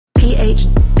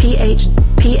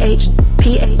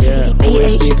Yeah,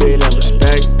 always keep it in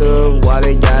perspective. Why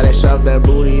they gotta shove that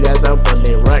booty that's up on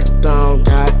their rectum?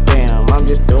 Goddamn, I'm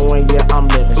just doing, yeah, I'm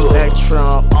living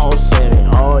spectrum. All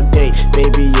 7, all day,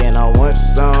 baby, and I want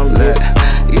some.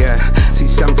 Yeah, see,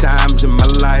 sometimes in my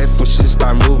life when shit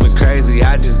start moving crazy,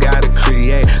 I just gotta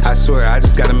create. I swear, I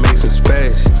just gotta make some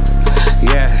space.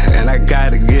 Yeah, and I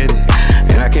gotta get it.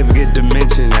 And I can't forget to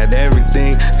mention that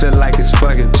everything feel like it's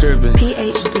fucking tripping.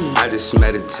 PhD. I just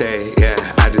meditate, yeah,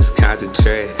 I just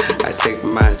concentrate. I take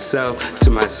myself to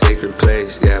my sacred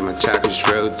place. Yeah, my chakras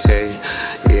rotate.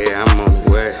 Yeah, I'm on the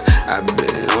way. I've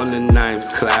been on the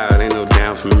 9th cloud, ain't no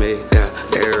down for me.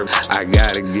 Yeah, I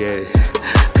gotta get it,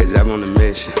 cause I'm on a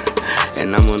mission,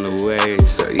 and I'm on the way.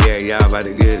 So yeah, y'all about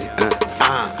to get it.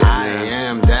 I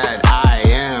am that I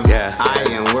am. Yeah. I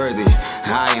am worthy.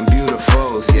 I am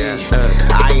beautiful. See, Yeah.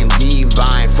 I am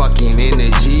divine fucking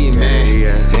energy, man.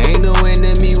 Yeah. Ain't no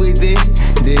enemy within.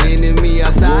 The enemy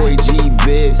outside. Boy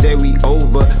G-Bib said we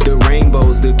over the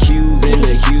rainbows, the Q's and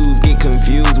the hues. Get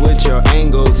confused with your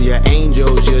angles, your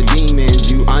angels, your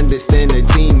demons. You understand the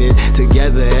team is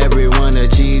together. Everyone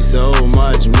achieves so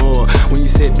much more when you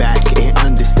sit back and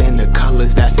understand the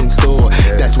colors that's in store.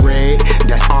 That's red,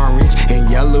 that's orange, and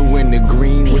yellow, and the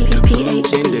green with the blue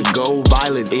and the gold.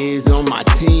 Violet is on my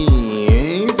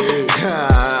team.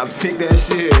 Pick that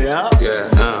shit up.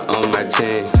 Yeah, on my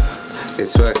team,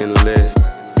 it's fucking lit.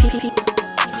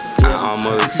 I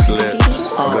almost slipped,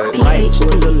 but Right to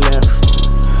the left.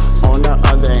 On the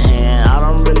other hand, I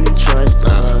don't really trust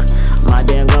my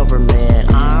damn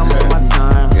government. I'm on my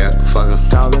time. yeah, fuck 'em.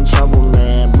 Causing trouble,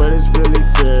 man. But it's really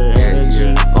good.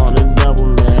 Energy on the double,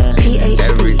 man.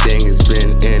 Everything has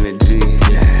been energy,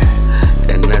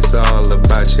 and that's all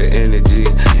about your energy.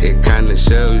 It kinda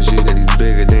shows you that he's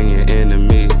bigger than your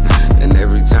enemy. And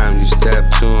every time you step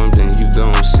to him, then you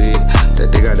gon' see that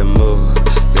they gotta move.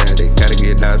 Yeah, they gotta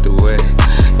get out the way,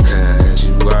 cause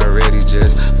you already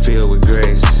just filled with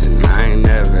grace. And I ain't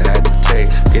never had to take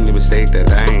any mistake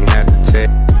that I ain't had to take.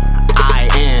 I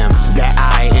am that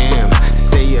I am.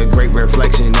 Say a great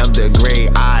reflection of the great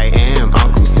I am.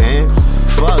 Uncle Sam,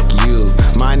 fuck you,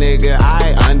 my nigga.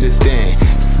 I understand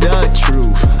the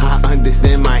truth. I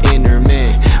understand my inner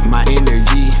man, my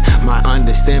energy. I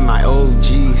understand my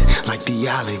OGs like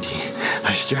theology,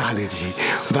 astrology,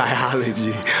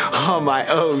 biology. All my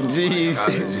OGs.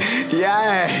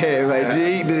 Yeah, my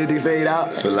G. Did it fade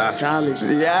out?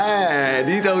 Philosophy. Yeah,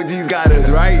 these OGs got us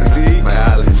right, see?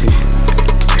 Biology.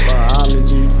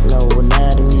 Biology, no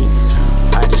anatomy.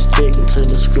 I just stick to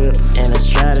the script and a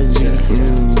strategy.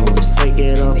 Just take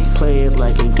it up, play it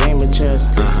like a game of chess.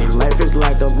 They say life is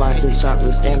like a box of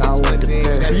chocolates, and I want the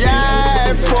best.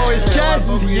 Yeah, for his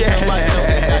chest. Yeah.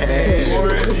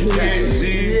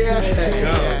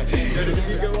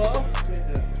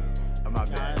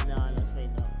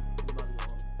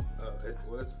 It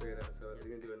was fade out, so we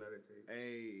can do another take.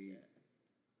 Hey.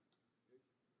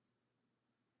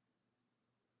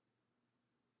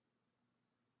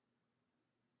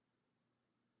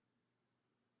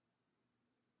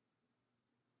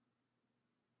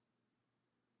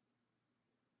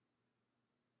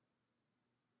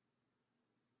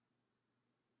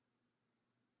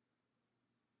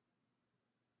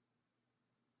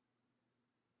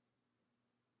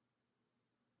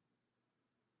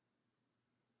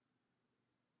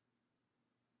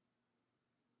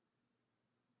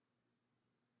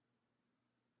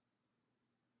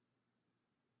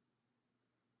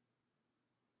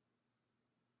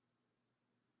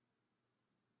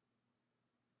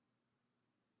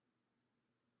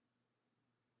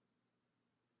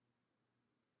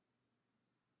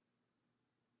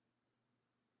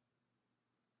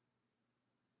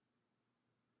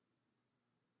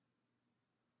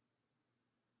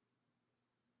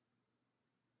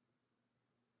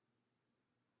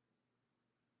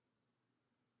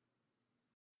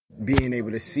 Being able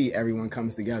to see everyone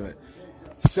comes together.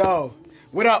 So,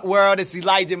 what up, world? It's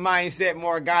Elijah Mindset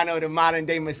Morgano, the modern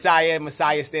day Messiah.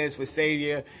 Messiah stands for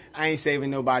Savior. I ain't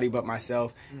saving nobody but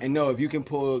myself. And no, if you can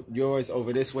pull yours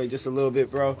over this way just a little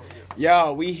bit, bro.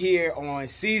 Yo, we here on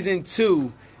season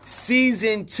two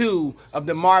of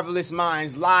the Marvelous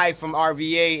Minds, live from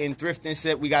RVA in Thrift and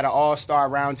Sip. We got an all-star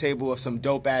roundtable of some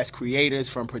dope-ass creators,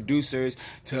 from producers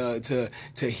to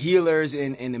healers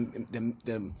in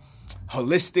the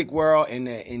holistic world, in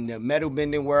the metal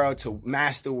bending world, to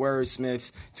master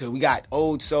wordsmiths, to we got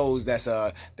old souls that's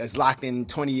locked in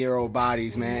 20-year-old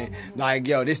bodies, man. Like,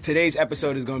 yo, today's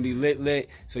episode is gonna be lit.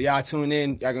 So y'all tune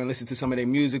in. Y'all gonna listen to some of their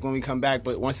music when we come back.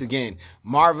 But once again,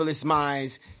 Marvelous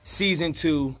Minds, season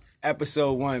 2,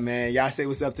 episode 1, man. Y'all say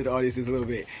what's up to the audience just a little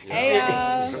bit. Hey,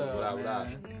 y'all.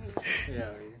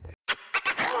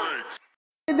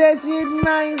 That shit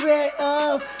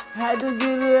mindset, had to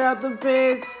get it out the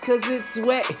pants, cause it's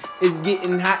wet. It's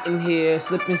getting hot in here,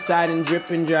 slip inside and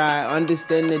drip and dry.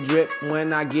 Understand the drip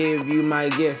when I give you my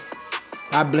gift.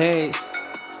 I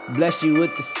bless you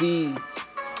with the seeds.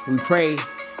 We pray,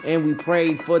 and we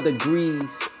prayed for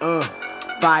degrees.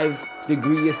 5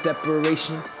 degrees of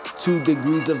separation, 2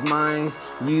 degrees of minds.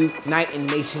 Uniting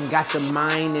nation, got the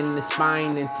mind and the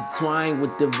spine intertwined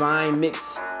with divine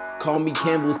mix. Call me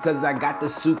Campbell's cause I got the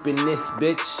soup in this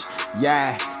bitch.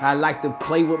 Yeah, I like to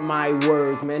play with my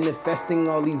words, manifesting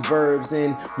all these verbs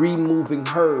and removing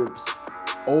herbs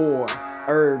or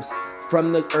herbs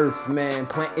from the earth, man.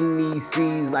 Planting these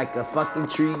seeds like a fucking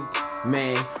tree,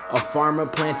 man. A farmer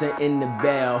planter in the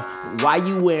bell. Why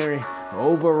you wearing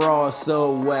overalls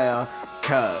so well?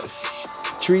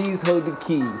 Cause trees hold the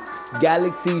keys,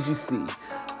 galaxies you see.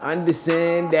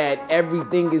 Understand that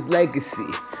everything is legacy.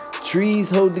 Trees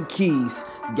hold the keys,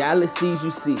 galaxies you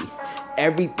see.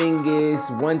 Everything is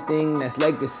one thing that's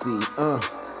legacy,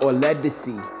 or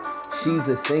legacy. She's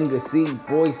a singer, see,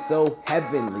 voice so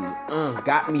heavenly,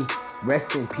 got me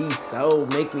rest in peace. Oh,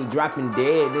 make me dropping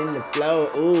dead in the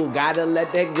flow. Ooh, gotta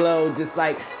let that glow, just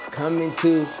like Coming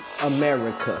to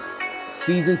America.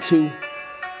 Season 2,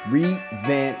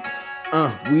 revamped.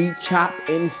 We chop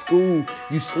in school.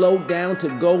 You slow down to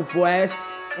go fast.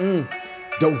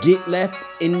 Don't get left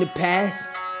in the past.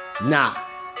 Nah.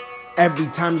 Every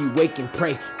time you wake and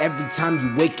pray, every time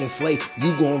you wake and slay,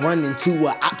 you gon' run into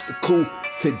an obstacle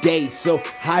today. So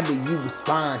how do you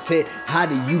respond? Said, how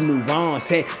do you move on?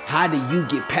 Said, how do you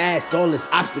get past all this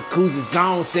obstacles is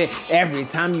on? Said, every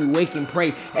time you wake and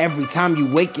pray, every time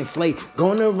you wake and slay,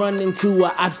 gonna run into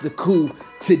an obstacle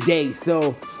today.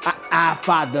 So our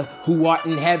Father who art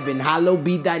in heaven, hallowed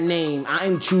be thy name.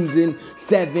 I'm choosing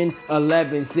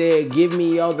 7-Eleven. Said, give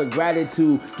me all the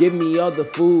gratitude, give me all the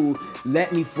food.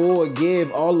 Let me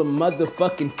forgive all the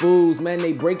motherfucking fools. Man,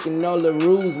 they breaking all the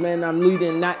rules. Man, I'm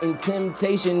leading not in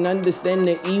temptation. Understand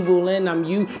the evil and I'm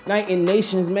uniting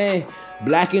nations, man.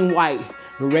 Black and white,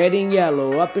 red and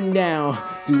yellow, up and down.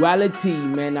 Duality,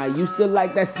 man, I used to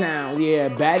like that sound. Yeah,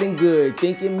 bad and good,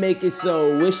 think it make it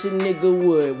so. Wish a nigga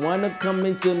would wanna come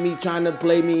into me trying to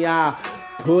play me out.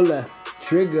 Pull a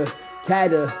trigger,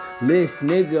 catalyst,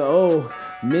 nigga, oh.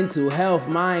 Mental health,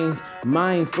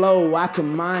 mind flow. I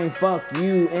can mind fuck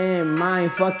you and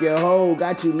mind fuck your hoe.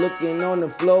 Got you looking on the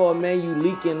floor, man, you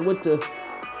leaking with the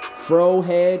fro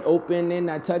head open and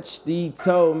I touch the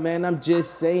toe. Man, I'm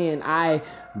just saying I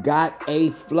got a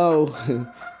flow.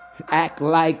 Act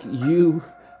like you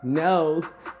know.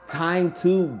 Time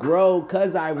to grow,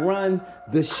 cause I run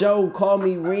the show. Call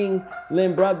me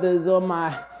Ringling Brothers or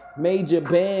my major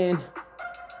band.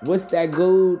 What's that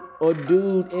good or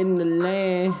dude in the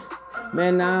land?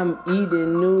 Man, I'm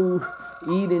eating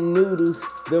noodles.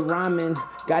 The ramen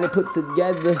got it put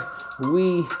together.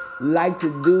 We like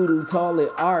to doodle, call it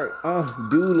art.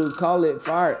 Doodle, call it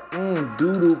fart.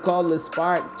 Doodle, call it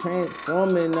spark.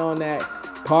 Transforming on that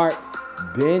park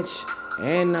bench.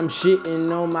 And I'm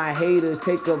shitting on my hater.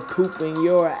 Take a poop in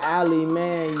your alley,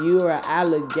 man. You're an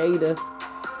alligator.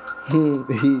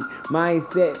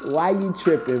 Mindset, why you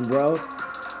tripping, bro?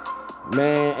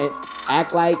 Man, and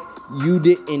act like you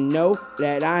didn't know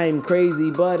that I'm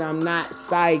crazy, but I'm not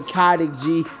psychotic,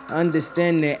 G.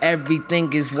 Understand that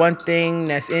everything is one thing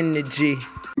that's in the G.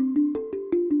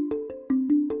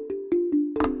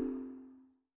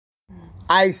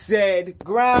 I said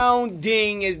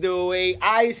grounding is the way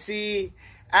I see.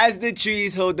 As the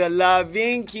trees hold the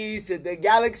loving keys to the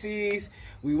galaxies.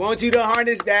 We want you to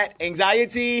harness that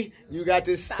anxiety. You got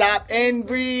to stop and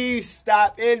breathe.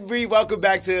 Stop and breathe. Welcome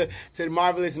back to the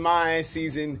Marvelous Minds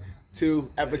Season 2,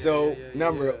 episode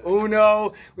number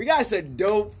 1. We got some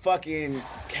dope fucking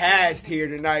cast here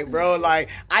tonight, bro. Like,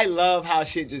 I love how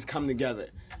shit just come together.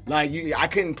 Like, I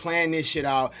couldn't plan this shit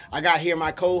out. I got here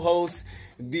my co-host,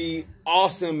 the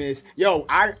awesomest. Yo,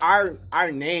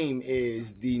 our name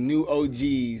is the new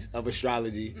OGs of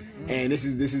astrology, and this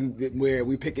is where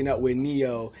we picking up where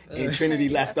Neo and Trinity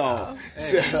left off.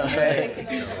 So,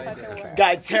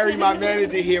 got Terry, my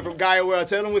manager here from Gaia World.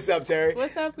 Tell them what's up, Terry.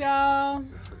 What's up, y'all?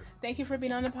 Thank you for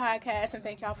being on the podcast, and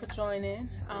thank y'all for joining.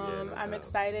 I'm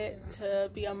excited to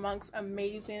be amongst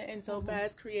amazing and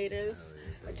dope-ass creators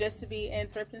Just to be in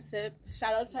Thrift and Sip.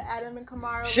 Shout out to Adam and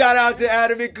Kamara. Shout out to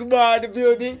Adam and Kamara in the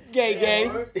building.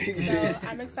 Gang. So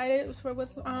I'm excited for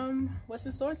what's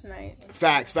in store tonight.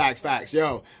 Facts.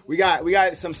 Yo, we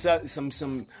got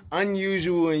some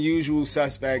unusual and usual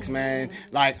suspects, man.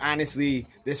 Like, honestly,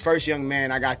 this first young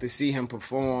man, I got to see him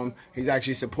perform. He's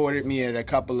actually supported me at a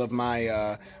couple of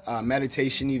my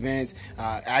meditation events.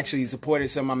 Actually supported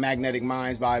some of my magnetic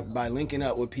minds by linking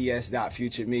up with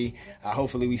PS.FutureMe.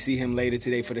 Hopefully we see him later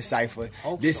today for the cypher.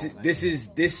 This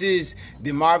is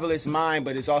the Marvelous Mind,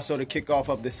 but it's also the kickoff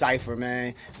of the cypher,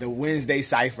 man. The Wednesday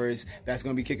ciphers that's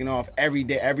gonna be kicking off every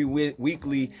day, every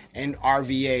weekly in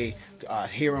RVA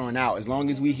here on out. As long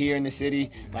as we here in the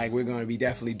city, like, we're gonna be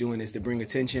definitely doing this to bring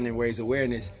attention and raise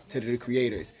awareness to the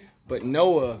creators. But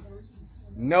Noah,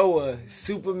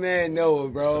 Superman Noah,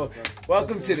 bro.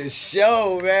 Welcome to the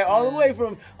show, man. All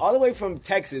the way from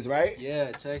Texas, right?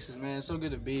 Yeah, Texas, man. It's so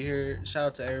good to be here. Shout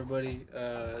out to everybody.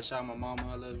 Shout out my mama,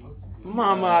 I love you.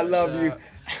 Mama, I love you.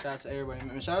 Shout out to everybody,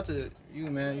 man. Shout out to you,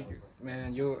 man.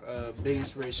 You're a big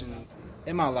inspiration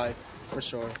in my life, for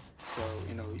sure. So,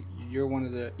 you're one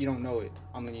of the, you don't know it.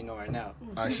 I'm letting you know right now.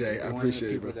 I appreciate it, bro. One of the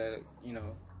people that,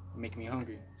 make me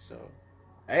hungry. So,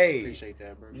 hey, appreciate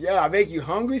that, bro. Yeah, I make you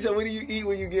hungry. So what do you eat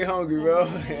when you get hungry, bro?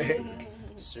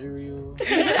 Cereal.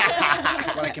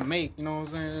 What I can make, you know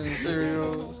what I'm saying?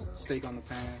 Cereal, steak on the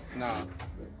pan.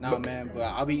 Nah, man. But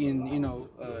I'll be eating,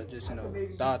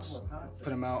 thoughts. Put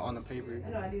them out on the paper.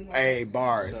 Hey,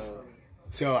 bars.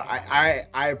 So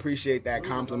I appreciate that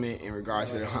compliment in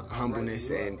regards to the humbleness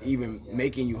and even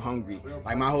making you hungry.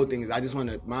 Like, my whole thing is, I just want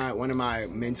to, one of my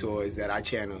mentors that I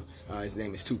channel, his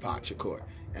name is Tupac Shakur,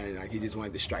 and like, he just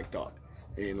wanted to strike thought.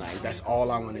 And like, that's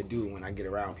all I want to do when I get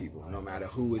around people, no matter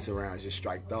who is around, just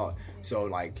strike thought. So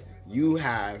like, you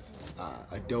have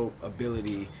a dope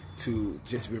ability to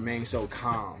just remain so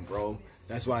calm, bro.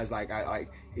 That's why it's like,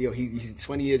 he's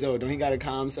 20 years old. Don't he got a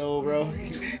calm soul, bro?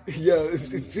 Yo,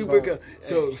 it's super cool.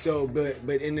 So,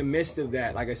 but in the midst of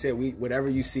that, like I said, whatever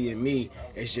you see in me,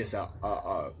 it's just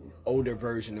a older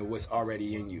version of what's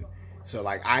already in you. So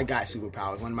like, I got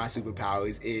superpowers. One of my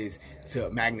superpowers is to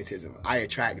magnetism. I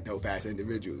attract dope ass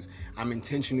individuals. I'm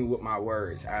intentional with my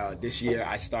words. This year,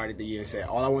 I started the year and said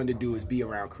all I wanted to do is be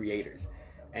around creators.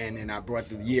 And then I brought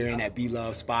the year in at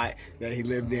B-Love spot that he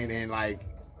lived in, and like,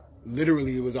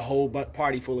 literally, it was a whole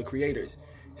party full of creators.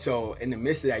 So in the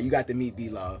midst of that, you got to meet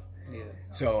B-Love. Yeah.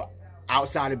 So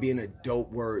outside of being a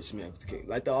dope wordsmith,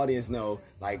 let the audience know,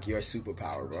 like, your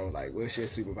superpower, bro. Like, what's your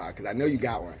superpower? Because I know you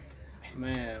got one.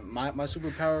 Man, my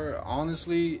superpower,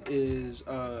 honestly, is,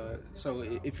 so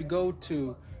if you go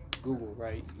to Google,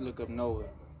 right, look up Noah,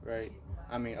 right?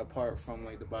 I mean, apart from,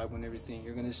 like, the Bible and everything,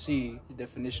 you're going to see the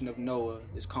definition of Noah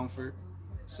is comfort.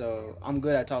 So I'm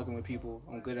good at talking with people.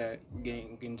 I'm good at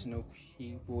getting to know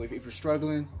people. If you're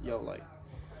struggling, like,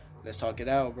 let's talk it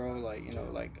out, bro. Like,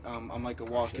 I'm like a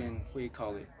walk-in, what do you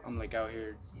call it? I'm like out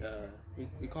here,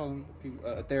 we call them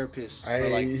a therapist.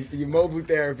 Hey, you mobile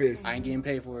therapist. I ain't getting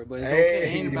paid for it, but it's okay.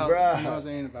 It ain't about, you know what I'm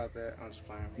saying, about that. I'm just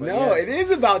playing. But no, it is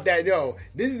about that. No,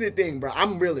 this is the thing, bro.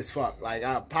 I'm real as fuck. Like,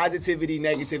 positivity,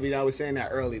 negativity. I was saying that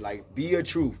early. Like, be your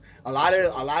truth. A lot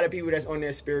of people that's on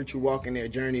their spiritual walk in their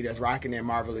journey, that's rocking their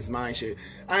Marvelous Mind shit.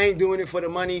 I ain't doing it for the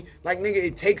money. Like, nigga,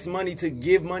 it takes money to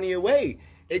give money away.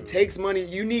 It takes money.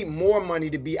 You need more money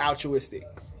to be altruistic.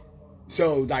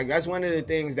 So, like, that's one of the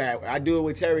things that I do it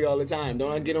with Terry all the time.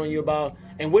 Don't I get on you about?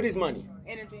 And what is money?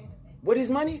 Energy. What is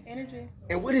money? Energy.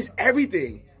 And what is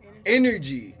everything?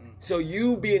 Energy. So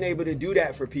you being able to do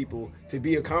that for people, to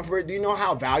be a comfort, do you know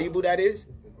how valuable that is?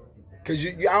 Because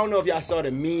I don't know if y'all saw the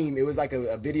meme. It was like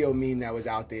a video meme that was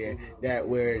out there that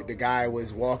where the guy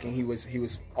was walking. He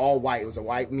was all white. It was a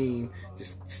white meme,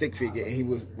 just stick figure. And he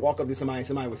would walk up to somebody.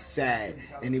 Somebody was sad,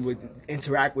 and he would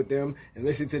interact with them and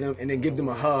listen to them, and then give them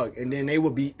a hug. And then they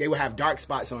would have dark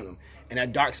spots on them, and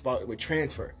that dark spot would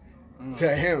transfer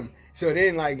to him. So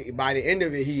then, like, by the end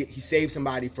of it, he saved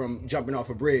somebody from jumping off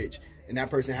a bridge. And that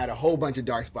person had a whole bunch of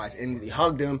dark spots, and he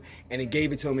hugged him, and he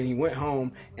gave it to him, and he went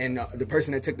home, and the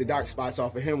person that took the dark spots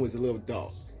off of him was a little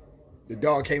dog. The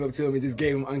dog came up to him and just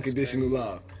gave him unconditional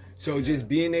love. So just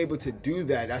being able to do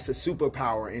that, that's a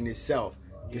superpower in itself.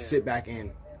 To sit back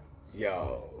and,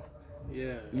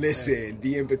 listen,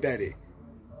 be empathetic.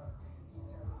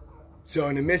 So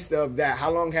in the midst of that,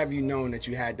 how long have you known that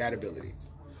you had that ability?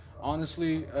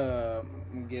 Honestly,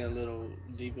 get a little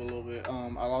deep a little bit.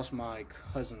 I lost my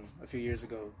cousin a few years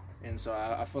ago, and so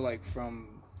I feel like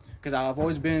because I've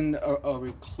always been a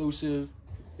reclusive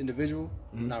individual,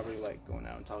 not really like going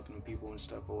out and talking to people and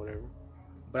stuff or whatever.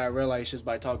 But I realized just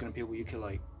by talking to people, you can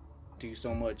like do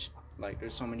so much. Like,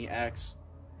 there's so many acts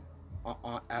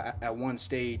at one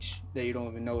stage that you don't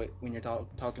even know it when you're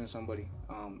talking to somebody.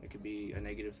 It could be a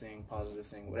negative thing, positive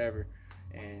thing, whatever.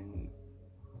 And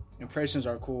impressions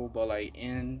are cool, but like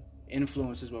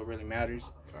influence is what really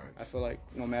matters. I feel like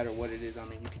no matter what it is, I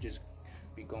mean, you could just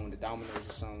be going to Domino's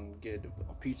or something, get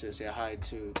a pizza, say hi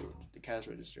to the cash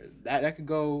register. That could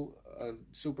go a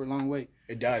super long way.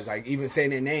 It does. Like even saying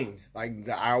their names. Like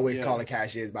I always call the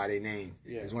cashiers by their names.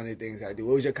 Yeah. It's one of the things I do.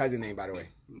 What was your cousin's name, by the way?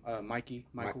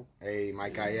 Michael. Hey,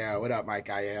 Mike Ayel. What up, Mike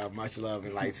Ayel? Much love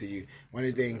and light to you. One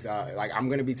of the things, like I'm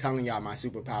gonna be telling y'all my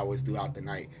superpowers throughout the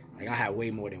night. Like I have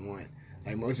way more than one.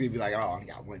 Like most people be like, oh, I only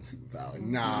got one superpower.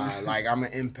 Nah, like I'm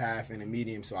an empath and a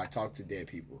medium, so I talk to dead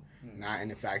people. Not in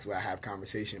the facts where I have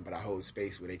conversation, but I hold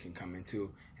space where they can come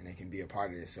into and they can be a part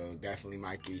of this. So definitely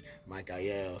Mike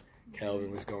Ayel,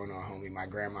 Kelvin, what's going on, homie? My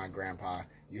grandma and grandpa.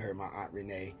 You heard my Aunt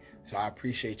Renee. So I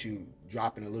appreciate you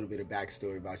dropping a little bit of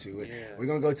backstory about you. We're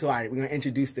gonna go to we're gonna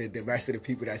introduce the rest of the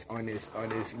people that's on this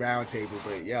round table.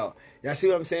 But y'all see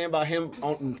what I'm saying about him?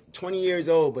 20 years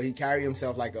old, but he carried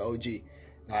himself like an OG.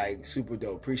 Like, super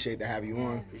dope. Appreciate to have you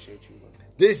on. Appreciate you.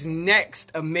 This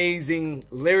next amazing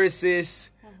lyricist,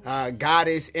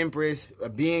 goddess, empress, a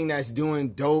being that's doing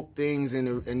dope things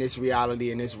in this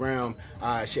reality, in this realm.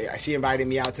 She invited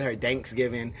me out to her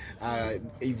Thanksgiving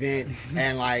event,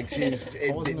 and like she's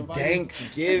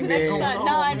Thanksgiving. No,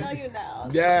 I know you now.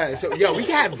 Yeah, so we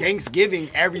can have Thanksgiving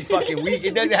every fucking week.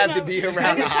 It doesn't have to be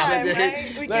around the holiday.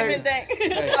 Right? We giving thanks.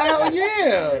 Oh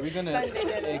yeah, we're gonna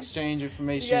exchange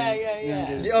information.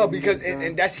 Yeah. Yo, because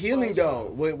and that's healing though.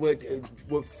 With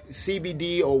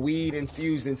CBD or weed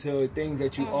infused into things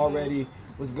that you already.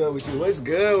 What's good with you? What's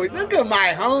good? Look at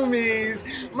my homies.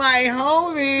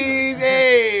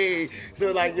 Hey.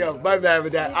 So like, yo, my bad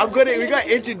with that. We're gonna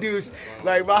introduce,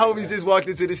 like, my homies just walked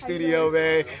into the studio,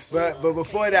 man. But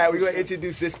before that, we're gonna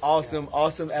introduce this awesome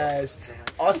as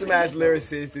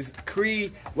lyricist, this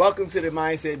Cree. Welcome to the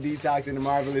Mindset Detox and the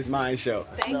Marvelous Mind Show.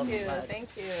 Thank you.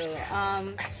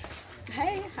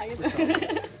 Hey, how you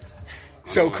doing?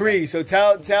 So Cree,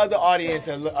 tell the audience,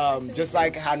 just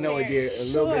like how Noah did, a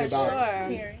little bit about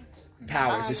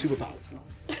powers, your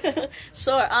superpowers.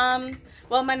 Sure.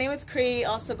 Well, my name is Cree,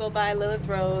 also go by Lilith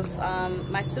Rose.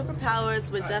 My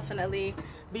superpowers would definitely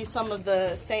be some of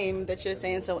the same that you're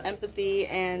saying, so empathy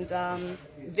and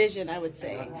vision, I would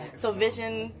say. So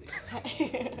vision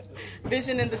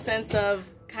in the sense of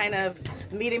kind of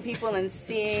meeting people and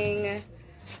seeing...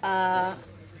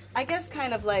 I guess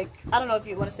kind of like, I don't know if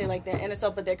you want to say like their inner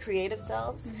self, but their creative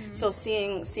selves. Mm-hmm. So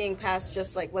seeing past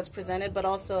just like what's presented, but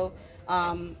also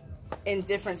in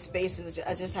different spaces.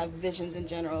 I just have visions in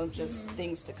general of just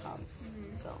things to come.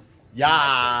 Mm-hmm. So.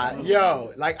 Yeah,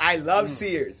 yo, like I love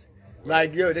seers.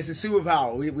 Like, yo, this is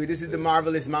superpower. This is the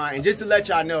Marvelous Mind. And just to let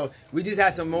y'all know, we just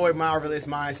had some more Marvelous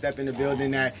Minds step in the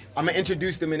building that I'm going to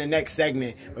introduce them in the next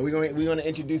segment. But we're going to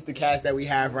introduce the cast that we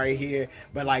have right here.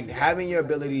 But, like, having your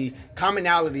ability,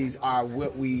 commonalities are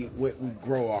what we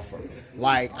grow off of.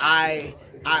 Like,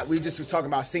 we just was talking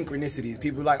about synchronicities.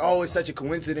 People are like, oh, it's such a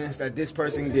coincidence that this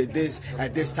person did this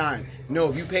at this time. No,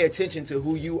 if you pay attention to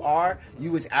who you are,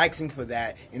 you was asking for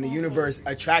that, and the universe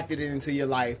attracted it into your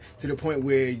life to the point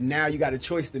where now you got a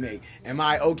choice to make. Am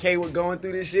I okay with going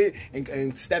through this shit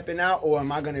and stepping out, or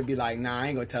am I going to be like, nah, I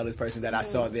ain't going to tell this person that I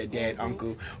saw their dead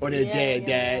uncle or their dead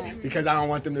dad because I don't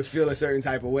want them to feel a certain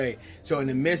type of way. So in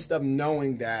the midst of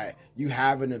knowing that you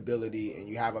have an ability and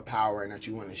you have a power and that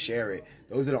you want to share it,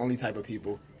 those are the only type of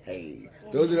people.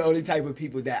 Those are the only type of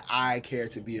people that I care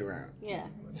to be around. Yeah.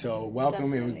 So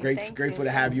welcome. Definitely. And grateful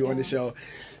to have you on the show.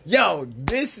 Yo,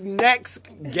 this next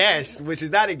guest, which is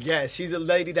not a guest, she's a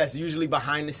lady that's usually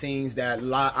behind the scenes that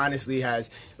honestly has,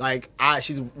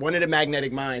 she's one of the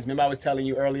magnetic minds. Remember I was telling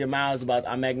you earlier, Miles, about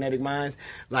our magnetic minds?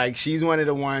 Like, she's one of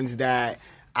the ones that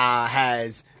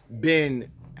has been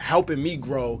helping me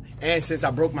grow. And since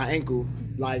I broke my ankle,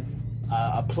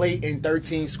 a plate and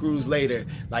 13 screws later,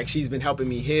 like, she's been helping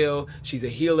me heal. She's a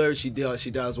healer. She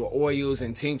does with oils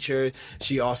and tinctures.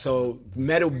 She also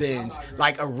metal bends,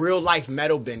 like a real life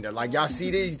metal bender. Like, y'all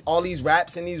see all these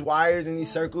wraps and these wires and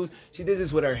these circles. She did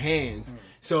this with her hands.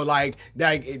 So that's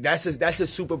a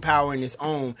superpower in its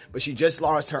own. But she just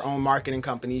launched her own marketing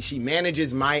company. She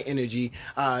manages My Energy.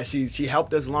 She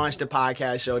helped us launch the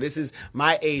podcast show. This is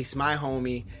my ace, my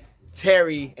homie,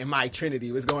 Terry, and my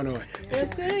Trinity. What's going on?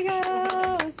 What's good,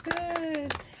 y'all? What's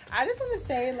good? I just want to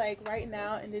say, like, right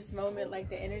now in this moment, like,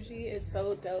 the energy is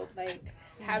so dope. Like,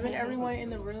 having everyone in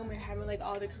the room and having, like,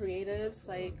 all the creatives,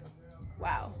 like,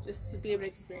 wow. Just to be able to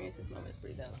experience this moment is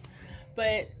pretty dope.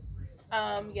 But,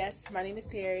 yes, my name is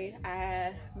Terry.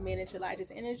 I manage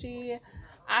Elijah's Energy.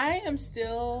 I am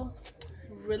still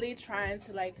really trying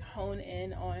to like hone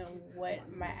in on what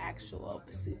my actual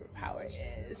superpower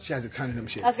is. She has a ton of them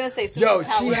shit. I was gonna say Yo,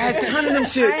 superpower. she has a ton of them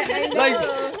shit. I know.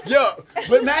 Like, yo,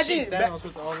 but imagine, Thanos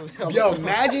with all of them. yo,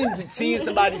 imagine seeing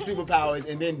somebody's superpowers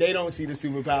and then they don't see the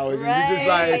superpowers, and you're just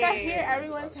Like I like, hear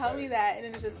everyone tell me that, and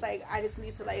it's just like I just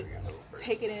need to like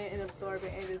take it in and absorb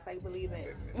it and just like believe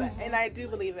it. But and I do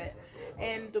believe it.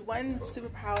 And the one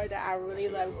superpower that I really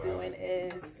love doing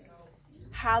is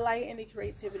highlighting the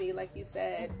creativity, like you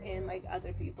said, in like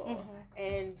other people,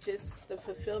 and just the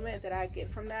fulfillment that I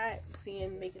get from that,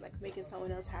 making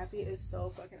someone else happy is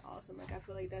so fucking awesome. Like I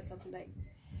feel like that's something that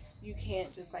you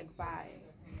can't just like buy.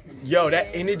 yo, that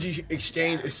energy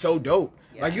exchange is so dope.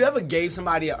 Like, you ever gave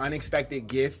somebody an unexpected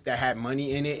gift that had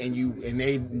money in it, and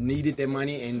they needed their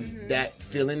money, and that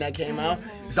feeling that came out,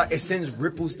 it's like it sends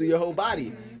ripples through your whole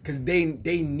body. Because they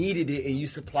needed it, and you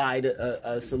supplied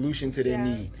a solution to their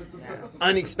need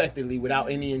unexpectedly, without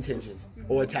any intentions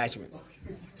or attachments.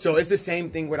 So it's the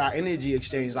same thing with our energy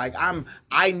exchange. Like,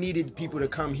 I needed people to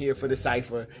come here for the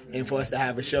cypher and for us to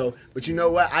have a show. But you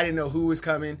know what? I didn't know who was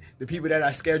coming. The people that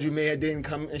I scheduled may have didn't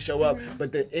come and show up.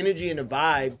 But the energy and the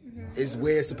vibe is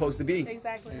where it's supposed to be.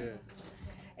 Exactly.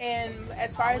 And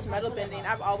as far as metal bending,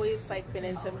 I've always like been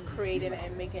into creating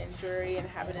and making jewelry and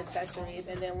having accessories.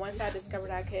 And then once I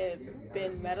discovered I could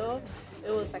bend metal,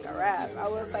 it was like a wrap. I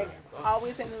was like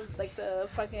always in like the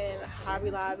fucking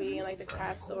Hobby Lobby and like the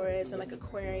craft stores and like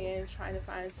aquariums, trying to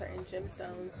find certain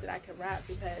gemstones that I could wrap,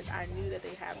 because I knew that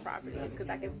they had properties, because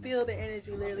I could feel the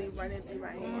energy literally running through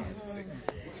my hands.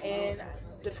 And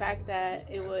the fact that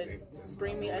it would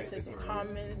bring me a sense of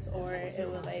calmness, or it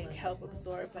would like help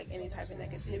absorb like any type of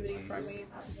negativity from me,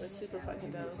 was super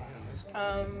fucking dope.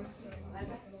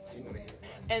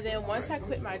 And then once I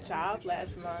quit my job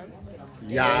last month,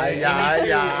 Yeah.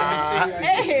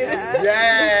 hey,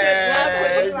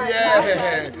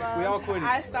 We all quit it.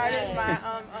 I started my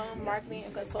own marketing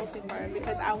and consulting firm,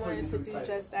 because I wanted to do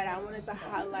just that. I wanted to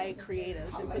highlight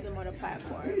creatives and put them on a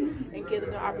platform and give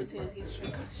them the opportunity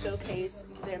to showcase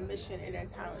their mission and their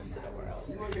talents to the world.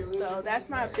 So that's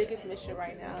my biggest mission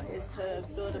right now, is to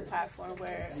build a platform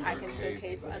where I can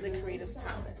showcase other creatives'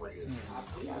 talents.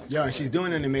 Yo, and she's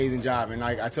doing an amazing job. And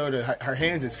like I told her, her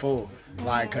hands is full.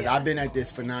 Like, because I've been at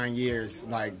this for 9 years,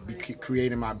 like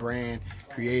creating my brand,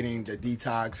 creating the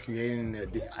detox, creating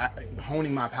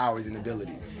honing my powers and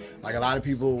abilities. Like, a lot of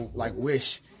people like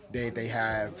wish they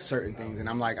have certain things, and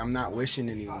I'm like, I'm not wishing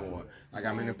anymore. Like,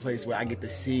 I'm in a place where I get to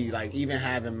see, like, even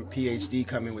having PhD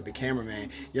come in with the cameraman.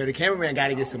 Yo, the cameraman got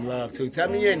to get some love too. Tell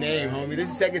me your name, homie. This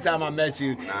is the second time I met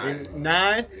you.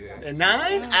 9? And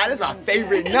 9? Ah, that's my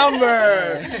favorite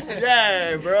number.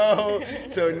 Yeah, bro.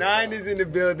 So 9 is in the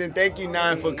building. Thank you,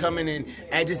 9, for coming in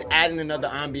and just adding another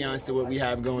ambiance to what we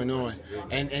have going on.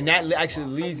 And that actually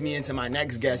leads me into my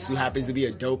next guest, who happens to be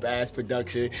a dope-ass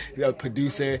producer,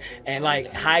 and,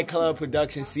 like, High Club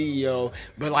Production CEO.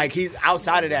 But, like, he's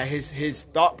outside of that, his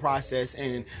thought process,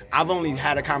 and I've only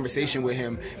had a conversation with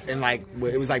him in, like,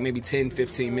 it was like maybe 10,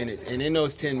 15 minutes. And in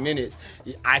those 10 minutes,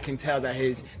 I can tell that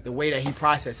the way that he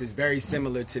processes is very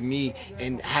similar to me,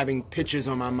 and having pictures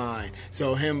on my mind.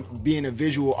 So him being a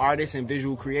visual artist and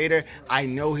visual creator, I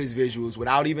know his visuals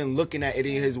without even looking at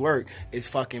any of his work is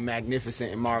fucking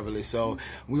magnificent and marvelous. So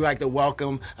we like to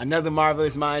welcome another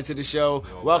marvelous mind to the show.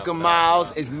 Welcome,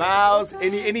 Miles. Is Miles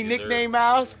any nickname,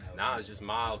 Miles? Nah, it's just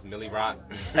Miles, Millie Rock.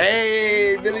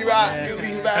 Hey, Millie Rock.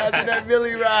 Millie Rock. That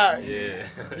Millie Rock. Yeah.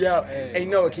 Yo, hey,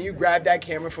 Noah, can you grab that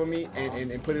camera for me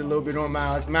and put it a little bit on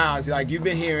Miles? Miles, like, you've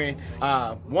been hearing,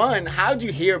 one, how'd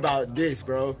you hear about this,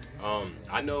 bro?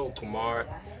 I know Kumar,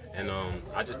 and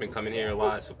I just been coming here a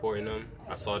lot, supporting them.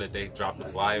 I saw that they dropped the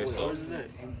flyer, so.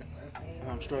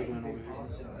 I'm struggling over here.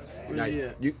 Now, Where's he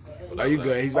at? are you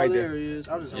good? He's right There there. he is.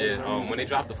 I was just Yeah, when they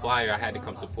dropped the flyer, I had to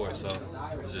come support, so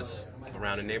it was just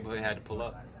around the neighborhood, had to pull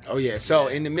up. Oh, yeah. So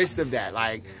in the midst of that,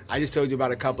 like, I just told you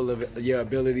about a couple of your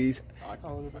abilities.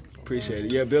 Appreciate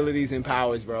it. Your abilities and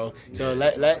powers, bro. So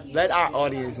let our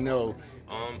audience know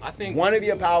I think one of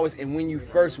your powers and when you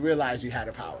first realized you had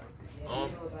a power.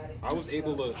 I was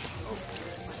able to.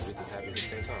 Everything happened at the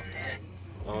same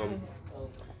time.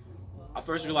 I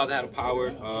first realized I had a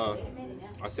power.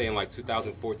 I'd say in like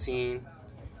 2014.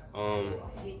 I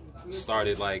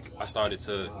started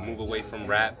to move away from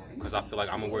rap, because I feel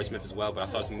like I'm a wordsmith as well, but I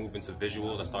started to move into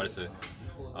visuals. I started to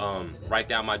write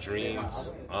down my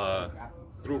dreams.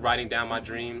 Through writing down my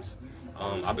dreams,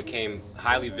 I became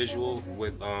highly visual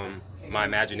with my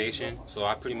imagination. So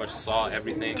I pretty much saw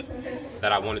everything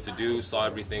that I wanted to do, saw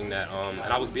everything that,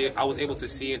 and I was able to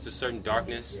see into certain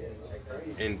darkness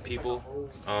in people,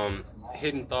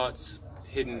 hidden thoughts,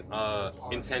 hidden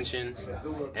intentions,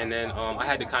 and then I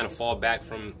had to kind of fall back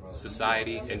from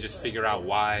society and just figure out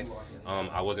why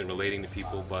I wasn't relating to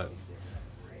people. But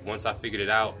once I figured it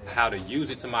out, how to use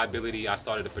it to my ability, I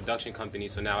started a production company,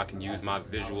 so now I can use my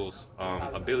visuals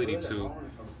ability to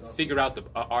figure out the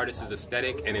artist's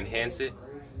aesthetic and enhance it,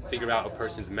 figure out a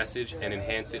person's message and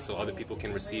enhance it so other people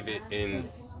can receive it in,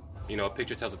 you know, a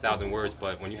picture tells 1,000 words,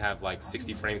 but when you have like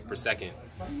 60 frames per second,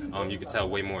 you can tell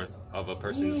way more of a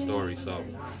person's story. So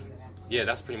yeah,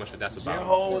 that's pretty much what that's about.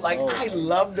 Yo, like, I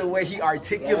love the way he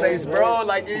articulates, bro.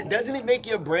 Like, doesn't it make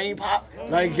your brain pop?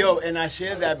 Like, yo, and I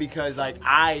share that because, like,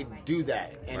 I do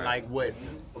that. And, like, with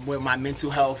my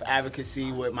mental health advocacy,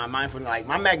 with my mindfulness, like,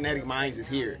 my magnetic minds is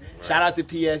here. Shout out to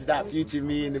PS.Future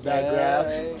me in the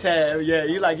background. Tab, yeah,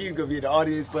 he's going to be in the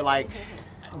audience, but, like,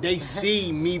 they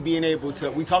see me being able to,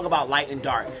 we talk about light and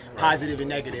dark, positive and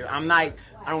negative.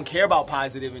 I don't care about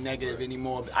positive and negative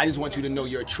anymore. I just want you to know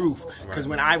your truth. Because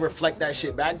when I reflect that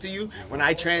shit back to you, when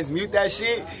I transmute that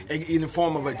shit in the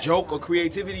form of a joke or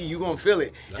creativity, you're going to feel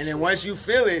it. And then once you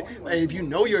feel it, and if you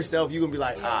know yourself, you're going to be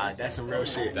like, that's some real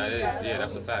shit. That is, yeah,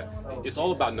 that's a fact. It's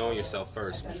all about knowing yourself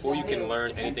first. Before you can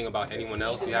learn anything about anyone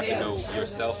else, you have to know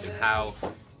yourself and how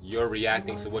you're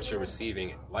reacting to what you're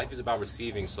receiving. Life is about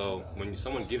receiving, so when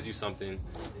someone gives you something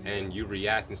and you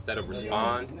react instead of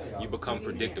respond, you become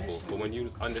predictable. But when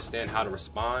you understand how to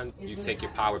respond, you take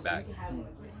your power back.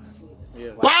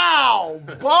 Wow,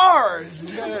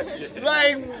 bars,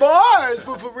 like bars.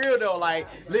 But for real though, like,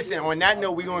 listen. On that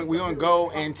note, we're gonna go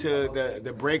into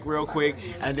the break real quick,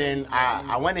 and then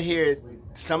I want to hear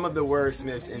some of the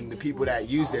wordsmiths and the people that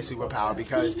use their superpower,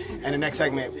 because in the next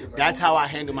segment, that's how I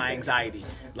handle my anxiety.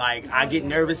 Like, I get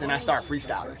nervous and I start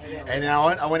freestyling. And then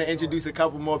I want to introduce a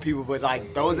couple more people, but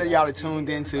like, those of y'all that tuned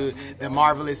into the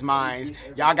Marvelous Minds,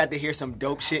 y'all got to hear some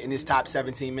dope shit in this top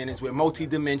 17 minutes with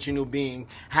multi-dimensional being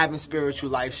having spiritual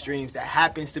life streams that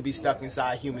happens to be stuck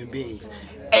inside human beings.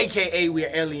 AKA we're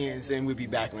aliens, and we'll be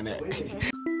back on that.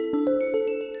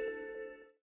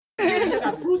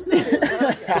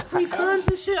 Capri Suns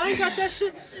and shit. I ain't got that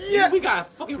shit. Yeah, we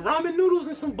got fucking ramen noodles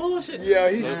and some bullshit. Yeah,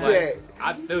 he said. Like,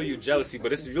 I feel you jealousy,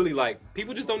 but it's really like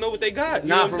people just don't know what they got. You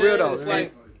nah, know for what real though. It's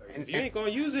like, if you ain't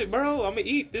gonna use it, bro, I'm gonna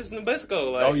eat this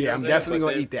Nabisco. Like, oh yeah, I'm definitely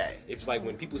gonna eat that. It's like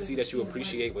when people see that you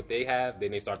appreciate what they have,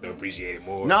 then they start to appreciate it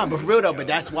more. Nah, but for real though, but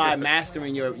that's why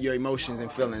mastering your emotions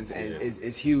and feelings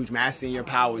is huge. Mastering your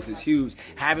powers is huge.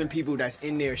 Having people that's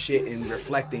in their shit and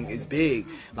reflecting is big.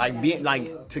 Like, being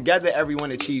like, together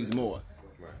everyone achieves more.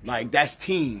 Like, that's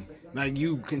team. Like,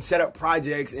 you can set up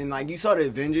projects, and like, you saw the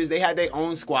Avengers, they had their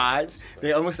own squads,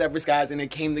 their own separate squads, and they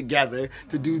came together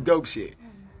to do dope shit.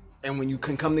 And when you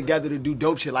can come together to do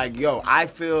dope shit, like, yo, I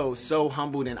feel so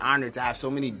humbled and honored to have so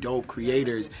many dope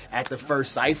creators at the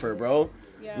first Cypher, bro.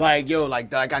 Yeah. Like, yo,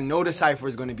 like I know the Cypher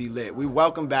is going to be lit. We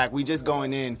welcome back. We just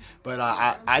going in. But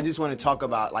I just want to talk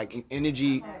about, like,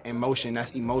 energy and motion.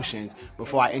 That's emotions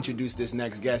before I introduce this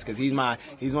next guest. Because he's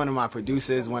one of my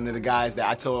producers, one of the guys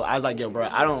that I was like, yo, bro,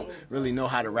 I don't really know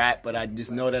how to rap, but I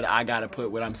just know that I got to put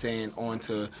what I'm saying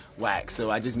onto wax. So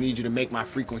I just need you to make my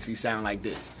frequency sound like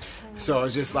this. So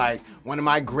it's just like, one of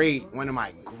my great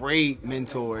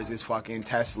mentors is fucking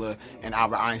Tesla and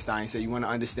Albert Einstein. Said, you want to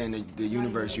understand the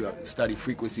universe, you have to study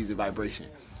frequencies of vibration.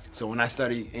 So when I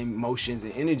study emotions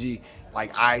and energy,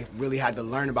 like, I really had to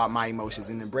learn about my emotions.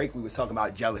 In the break, we was talking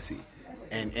about jealousy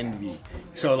and envy.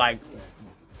 So, like,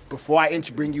 before I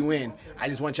bring you in, I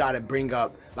just want y'all to bring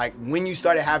up, like, when you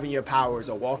started having your powers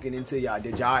or walking into y'all,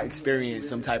 did y'all experience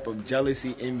some type of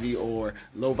jealousy, envy, or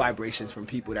low vibrations from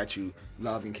people that you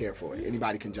love and care for?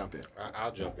 Anybody can jump in.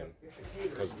 I'll jump in,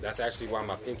 because that's actually why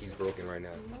my pinky's broken right now.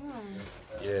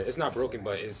 Yeah, it's not broken,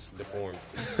 but it's deformed.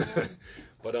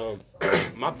 But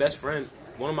my best friend,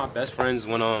 one of my best friends,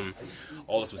 when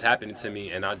all this was happening to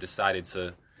me, and I decided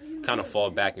to kind of fall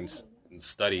back and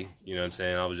study, you know what I'm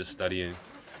saying? I was just studying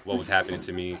what was happening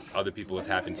to me, other people was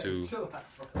happening to,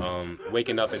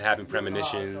 waking up and having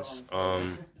premonitions,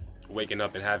 waking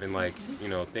up and having, like, you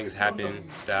know, things happen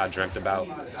that I dreamt about.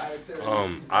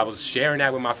 I was sharing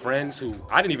that with my friends who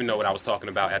I didn't even know what I was talking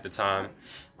about at the time,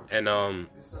 and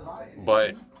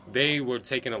but they were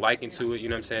taking a liking to it, you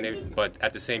know what I'm saying? But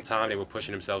at the same time, they were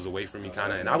pushing themselves away from me,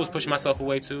 kind of, and I was pushing myself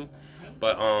away too.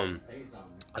 But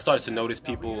I started to notice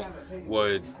people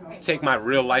would take my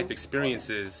real life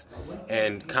experiences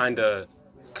and kind of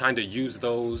use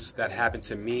those that happened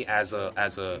to me as a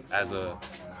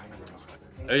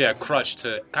crutch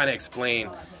to kind of explain,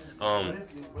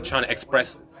 trying to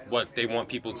express what they want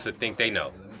people to think they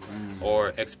know,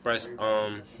 or express, you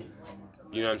know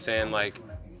what I'm saying, like,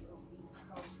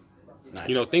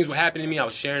 you know, things were happening to me, I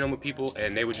was sharing them with people,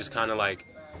 and they were just kind of like,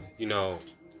 you know,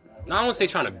 no, I don't want to say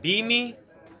trying to be me,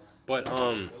 but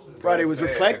Bro, they was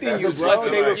reflecting you, bro.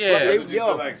 reflecting, They like, were, yeah. they, What yo,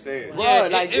 feel like saying. bro, yeah,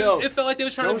 like, yo, it felt like they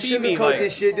was trying don't to be me. sugarcoat Like,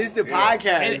 this shit. This is the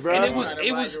podcast, bro. and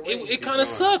it kind of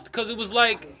sucked because it was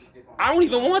like, I don't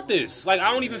even want this. Like,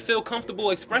 I don't even feel comfortable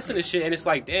expressing this shit. And it's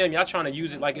like, damn, y'all trying to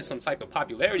use it like it's some type of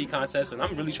popularity contest, and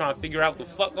I'm really trying to figure out what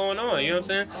the fuck going on. You know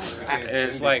what I'm saying? And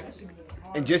it's like,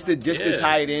 And just to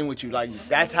tie it in with you, like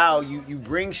that's how you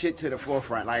bring shit to the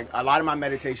forefront. Like a lot of my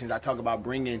meditations, I talk about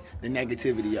bringing the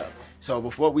negativity up. So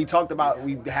before we talked about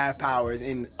we have powers,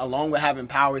 and along with having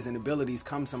powers and abilities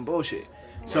comes some bullshit.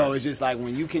 So it's just like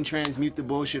when you can transmute the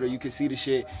bullshit or you can see the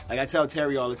shit. Like I tell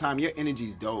Terry all the time, your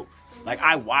energy's dope. Like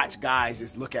I watch guys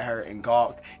just look at her and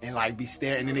gawk and like be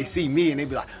staring, and then they see me and they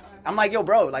be like, I'm like, yo,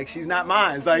 bro, like she's not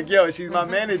mine. It's like, yo, she's my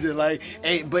manager. Like,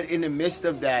 but in the midst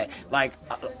of that, like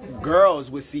girls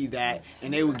would see that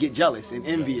and they would get jealous and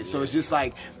envious. So it's just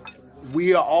like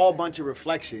we are all a bunch of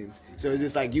reflections. So it's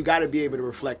just like you got to be able to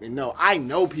reflect and know. I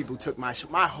know people took my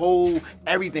whole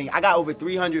everything. I got over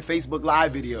 300 Facebook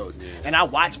Live videos, and I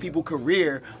watched people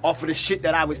career off of the shit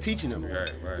that I was teaching them.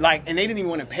 Right. Like, and they didn't even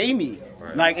want to pay me.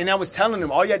 Right. Like, and I was telling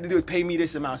them, all you have to do is pay me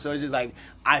this amount. So it's just like,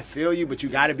 I feel you, but you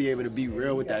got to be able to be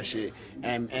real with that shit.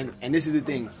 And this is the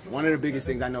thing. One of the biggest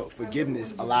things I know,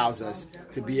 forgiveness allows us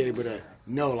to be able to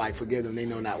know, like, forgive them. They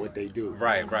know not what they do.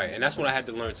 Right. And that's what I had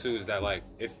to learn too. Is that like,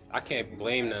 if I can't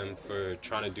blame them for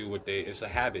trying to do what it's a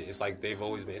habit. It's like they've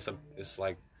always been. It's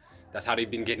like that's how they've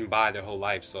been getting by their whole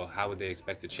life. So how would they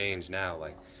expect to change now?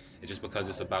 Like, it's just because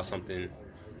it's about something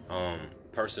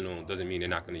personal doesn't mean they're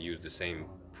not going to use the same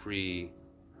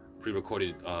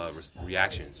pre-recorded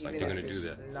reactions. Like they're gonna do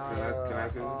that. Can I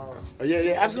say Oh,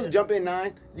 yeah, absolutely. Jump in,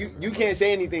 9. You can't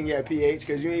say anything yet, PH,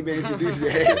 because you ain't been introduced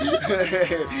yet.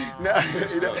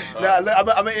 no, look, I'm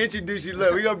gonna introduce you.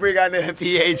 Look, we gonna bring out that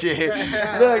PH in.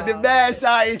 Look, the mad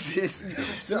scientist.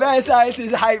 The mad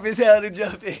scientist hype as hell to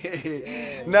jump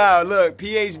in. Now, look,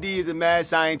 PhD is a mad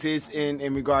scientist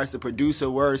in regards to producer,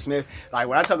 wordsmith. Like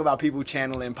when I talk about people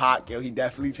channeling Pac, yo, he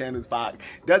definitely channels Pac.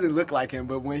 Doesn't look like him,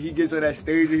 but when he gets on that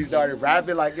stage and he started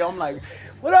rapping, like, yo, I'm like,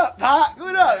 what up, Pac?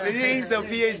 What up? And so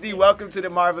PhD, welcome to the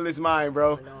Marvelous Mind,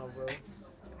 bro.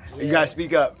 You gotta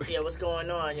speak up. Yeah, what's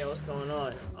going on? What's going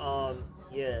on?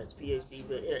 Yeah, it's PhD,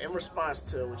 but in response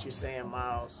to what you're saying,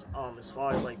 Miles, as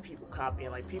far as like people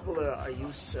copying, like people are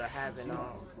used to having,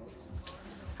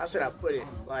 how should I put it?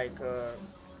 Like,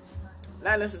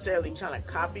 not necessarily trying to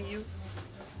copy you,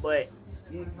 but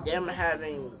them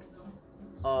having,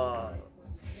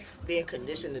 being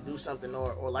conditioned to do something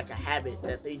or like a habit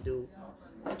that they do,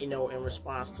 you know, in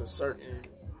response to certain,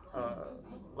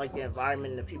 like the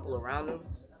environment and the people around them.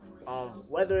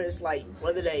 Whether it's like,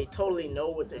 whether they totally know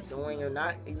what they're doing or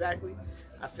not exactly,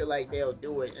 I feel like they'll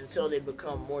do it until they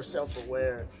become more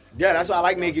self-aware. Yeah, that's why I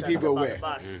like making people aware.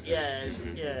 Yeah,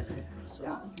 yeah.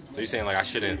 So you're saying like I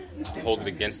shouldn't hold it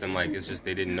against them, like it's just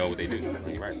they didn't know what they do,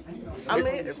 right? I mean,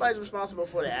 everybody's responsible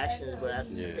for their actions, but I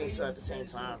think so at the same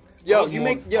time.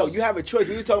 You have a choice.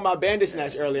 We was talking about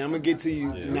Bandersnatch earlier. I'm gonna get to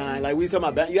you, 9. Like we was talking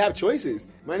about, you have choices.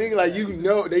 My nigga, like you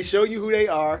know, they show you who they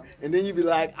are, and then you be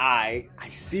like, I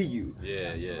see you.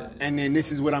 Yeah. And then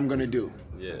this is what I'm gonna do.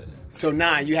 Yeah. So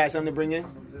 9, you had something to bring in?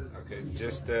 Okay,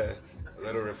 just a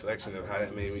little reflection of how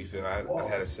that made me feel. I've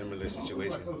had a similar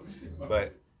situation,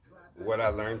 but what I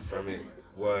learned from it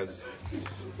was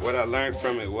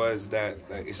that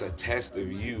like it's a test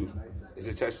of you. It's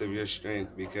a test of your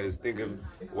strength, because think of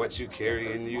what you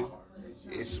carry in you.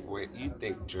 It's what you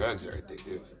think drugs are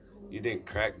addictive. You think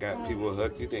crack got people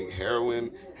hooked. You think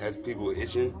heroin has people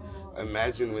itching.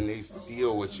 Imagine when they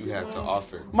feel what you have to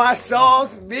offer. My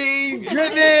soul's being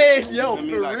driven. Yo, for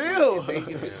real. If they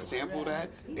get to sample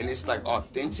that, and it's like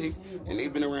authentic, and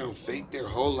they've been around fake their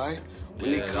whole life.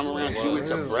 When they come around you,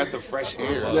 it's a breath of fresh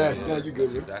air. Yes, now you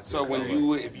good. Exactly. So when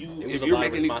if you're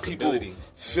making these people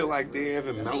feel like they have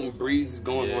a mountain breeze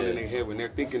going on in their head, when they're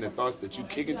thinking the thoughts that you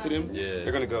kick into them,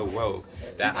 they're gonna go, "Whoa,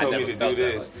 he told me to do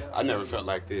this. I never felt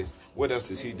like this. What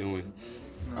else is he doing?"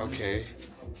 Okay,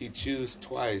 he chews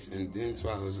twice and then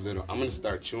swallows a little. I'm gonna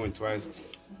start chewing twice.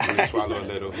 I'm gonna swallow a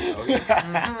little.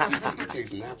 He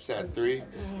takes naps at 3.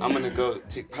 I'm gonna go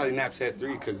take probably naps at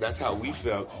 3, because that's how we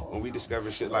felt when we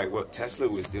discovered shit like what Tesla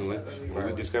was doing, when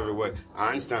we discovered what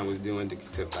Einstein was doing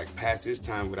to like pass his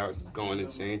time without going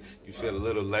insane. You feel a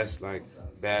little less like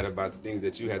bad about the things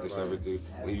that you had to suffer through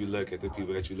when you look at the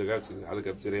people that you look up to. I look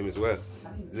up to them as well.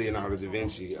 Leonardo da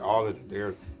Vinci, all of them,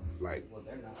 they're like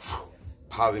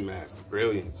polymaths,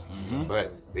 brilliance,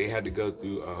 but they had to go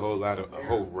through a whole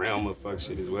realm of fuck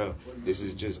shit as well. This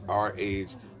is just our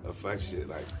age of fuck shit.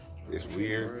 Like, it's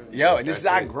weird. Yo, and this is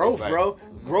our growth, bro.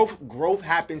 Growth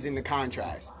happens in the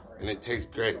contrast. and it tastes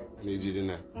great. I need you to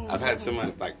know. I've had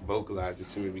someone like vocalize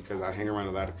this to me because I hang around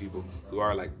a lot of people who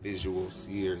are like visual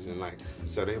seers, and like,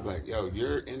 so they're like, yo,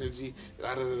 your energy,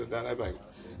 da da da da. I'm like,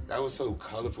 that was so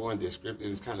colorful and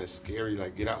descriptive. It's kind of scary.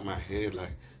 Like, get out my head.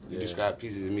 Like, you describe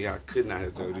pieces of me I could not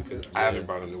have told you because I haven't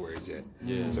brought them the words yet.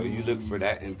 Yeah. So you look for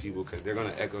that in people because they're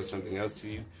gonna echo something else to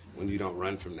you when you don't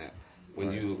run from that.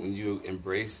 When you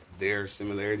embrace their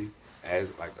similarity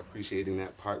as like appreciating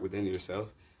that part within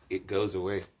yourself, it goes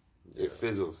away. It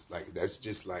fizzles. Like, that's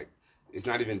just like, it's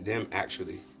not even them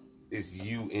actually. It's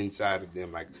you inside of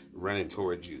them, like running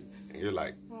towards you, and you're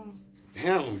like,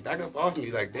 damn, back up off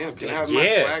me. Like, damn, can I have my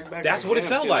swag back? That's what it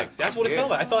felt like. That's what it felt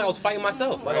like. I felt like I was fighting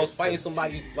myself. Like I was fighting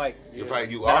somebody. Like you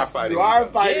are fighting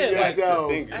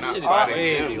yourself.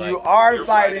 You are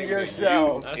fighting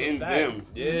yourself. In them.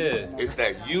 Yeah. It's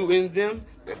that you in them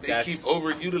that they keep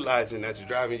overutilizing that's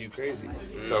driving you crazy.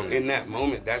 So in that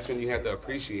moment, that's when you have to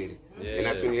appreciate it, and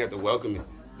that's when you have to welcome it.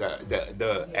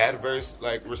 The adverse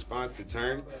like response to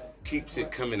turn keeps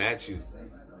it coming at you.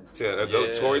 To go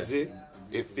towards it,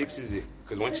 it fixes it.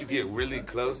 Because once you get really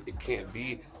close, it can't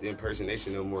be the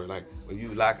impersonation no more. Like, when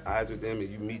you lock eyes with them and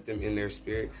you meet them in their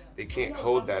spirit, they can't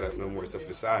hold that up no more. It's a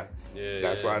facade.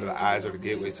 That's why the eyes are the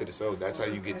gateway to the soul. That's how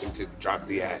you get them to drop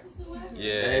the act.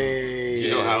 You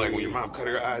know how, like, when your mom cut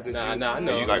her eyes at you? I know. And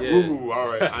you like, ooh, all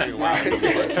right, I ain't lying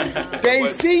anymore.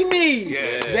 They see me.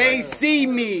 They see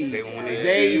me. When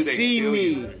they see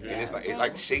me. And it's like, it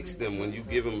like shakes them when you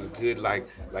give them a good, like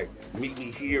meet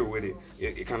me here with it.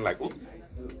 It kind of like, ooh.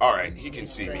 All right, he can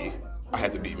see me. I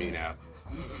have to be me now.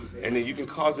 And then you can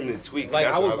cause him to tweak. Like,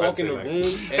 I would walk in the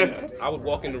rooms, and I would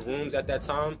walk in the rooms at that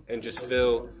time and just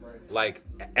feel like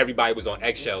everybody was on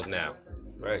eggshells now.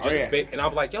 Right. And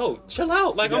I'm like, yo, chill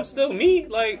out. Like, I'm still me.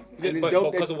 Like, but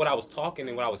because of what I was talking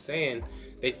and what I was saying,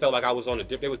 they felt like I was on a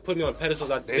different. They would put me on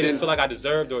pedestals I didn't feel like I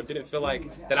deserved, or didn't feel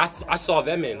like that I saw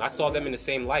them in. I saw them in the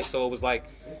same light. So it was like,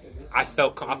 I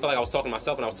felt like I was talking to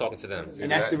myself and I was talking to them.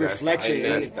 And that's the reflection.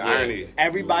 That's the irony.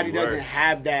 Everybody doesn't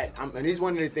have that. And it's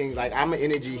one of the things, like, I'm an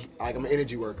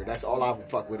energy worker. That's all I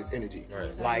fuck with is energy.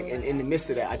 Right. Like, and in the midst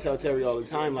of that, I tell Terry all the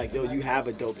time, like, yo, you have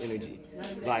a dope energy.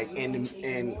 Like,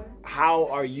 and how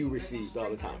are you received all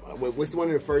the time? What's one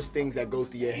of the first things that go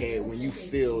through your head when you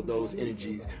feel those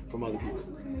energies from other people?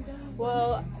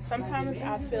 Well, sometimes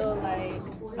I feel like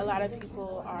a lot of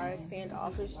people are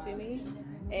standoffish to me.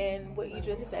 And what you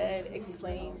just said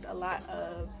explains a lot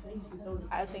of,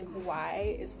 I think,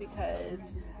 why. Is because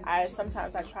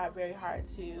sometimes I try very hard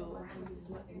to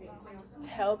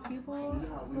tell people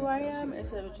who I am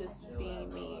instead of just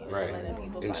being me. Right.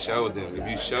 People and show them. If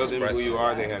you show them who you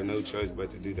are, they have no choice but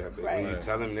to do that. But when you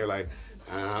tell them, they're like,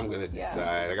 I'm going to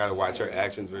decide. I got to watch her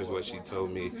actions versus what she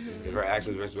told me. If her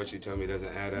actions versus what she told me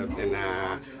doesn't add up, then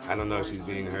I don't know if she's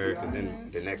being heard, because then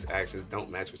the next actions don't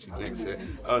match what she next said.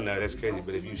 Oh, no, that's crazy.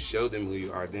 But if you show them who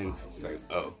you are, then it's like,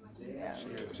 oh,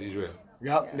 she's real.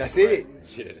 Yep, that's it.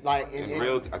 Yeah. Like,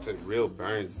 I took real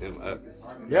burns them up.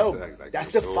 Yo, that's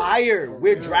the fire.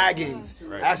 We're dragons.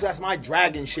 Right. That's my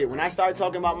dragon shit. When I started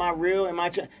talking about my real and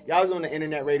my y'all was on the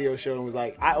internet radio show and was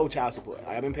like, I owe child support.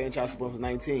 I've been paying child support since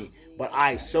 19, but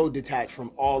I so detached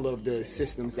from all of the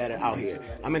systems that are out here.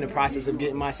 I'm in the process of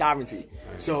getting my sovereignty.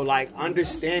 So, like,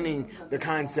 understanding the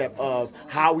concept of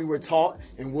how we were taught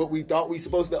and what we thought we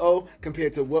supposed to owe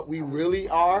compared to what we really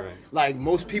are. Right. Like,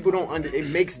 most people don't it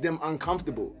makes them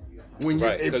uncomfortable when you.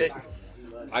 Right,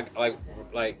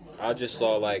 I just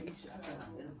saw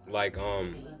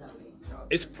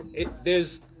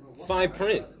there's fine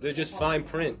print. There's just fine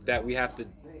print that we have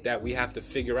to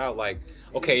figure out. Like,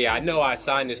 okay, yeah, I know I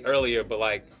signed this earlier, but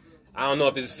like, I don't know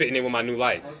if this is fitting in with my new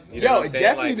life. You know what I'm saying? It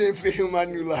definitely didn't fit in with my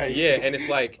new life. Yeah, and it's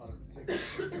like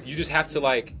you just have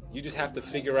to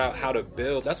figure out how to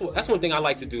build. That's one thing I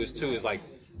like to do is like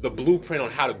the blueprint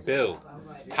on how to build,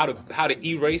 how to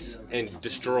erase and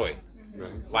destroy.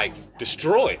 Right. Like,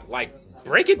 destroy, like,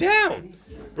 break it down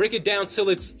till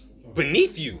it's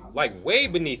beneath you, like way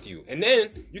beneath you, and then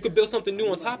you could build something new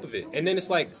on top of it. And then it's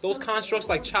like those constructs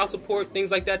like child support,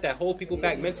 things like that hold people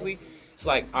back mentally. It's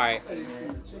like, all right,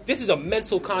 this is a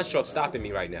mental construct stopping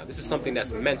me right now. This is something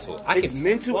that's mental. It's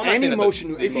mental and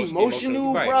emotional. It's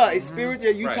emotional, right. Bruh. It's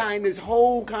spiritual. You tying this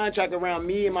whole contract around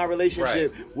me and my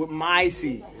relationship with my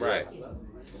seed. Right.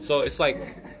 So it's like,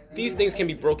 these things can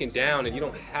be broken down, and you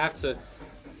don't have to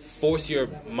force your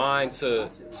mind to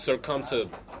succumb to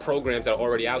programs that are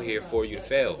already out here for you to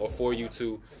fail, or for you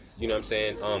to, you know what I'm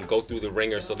saying, go through the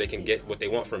ringer so they can get what they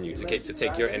want from you, to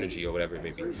take your energy or whatever it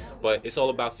may be. But it's all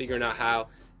about figuring out how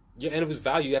your energy's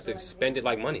value, you have to spend it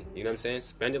like money. You know what I'm saying?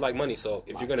 Spend it like money. So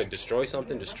if you're going to destroy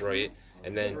something, destroy it.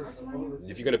 And then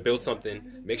if you're going to build something,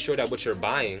 make sure that what you're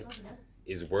buying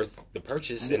is worth the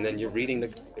purchase, and then you're reading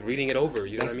it over.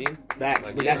 You know what I mean? Facts.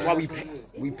 Like, But yeah, that's why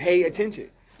we pay attention.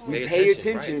 We pay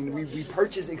attention. Right. We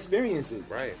purchase experiences.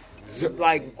 Right. So,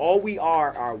 like, all we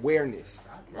are awareness.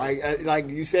 Like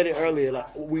you said it earlier,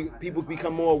 like people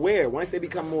become more aware. Once they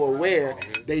become more aware,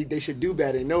 they should do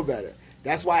better and know better.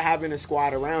 That's why having a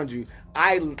squad around you,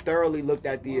 I thoroughly looked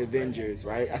at the Avengers,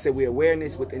 right? I said we're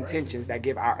awareness with intentions that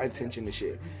give our attention to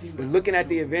shit. But looking at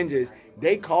the Avengers,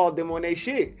 they called them on their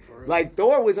shit. Like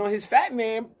Thor was on his Fat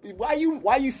Man. Why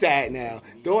you sad now?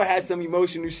 Thor has some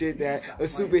emotional shit that a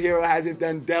superhero hasn't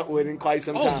dealt with in quite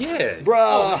some time. Oh yeah,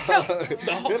 bro.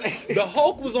 The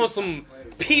Hulk was on some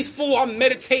peaceful. I'm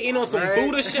meditating on some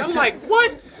Buddha shit. I'm like,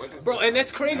 what? Bro, and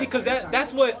that's crazy because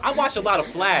that's what I watch a lot of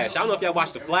Flash. I don't know if y'all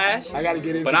watch the Flash. I gotta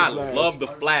get into but the I Flash. love the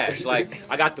Flash. Like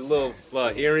I got the little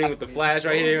earring with the Flash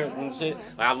right here and shit.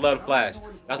 Like, I love the Flash.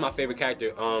 That's my favorite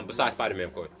character. Besides Spider-Man,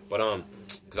 of course. But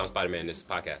because I'm Spider-Man in this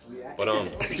podcast. But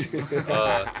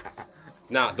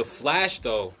now the Flash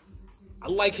though, I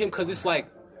like him because it's like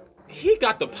he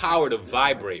got the power to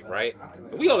vibrate, right?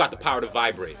 We all got the power to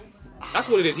vibrate. That's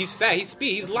what it is. He's fat. He's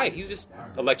speed. He's light. He's just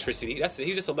electricity. That's it.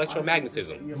 He's just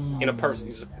electromagnetism in a person.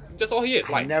 He's just all he is.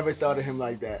 Light. I never thought of him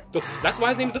like that. That's why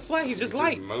his name is the Flash. He's just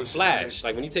light. Flash.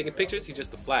 Like when you're taking pictures, he's just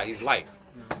the Flash. He's light.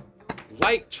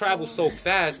 Light travels so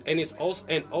fast, and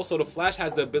also the Flash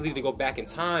has the ability to go back in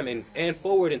time and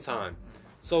forward in time.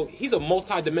 So he's a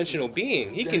multi-dimensional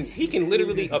being. He can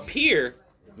literally appear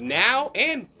now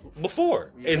and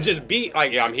before and just be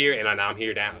like, yeah, I'm here and I'm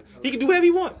here now. He can do whatever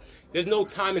he wants. There's no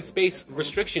time and space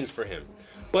restrictions for him.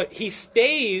 But he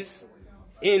stays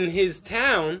in his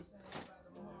town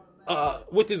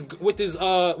with his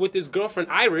girlfriend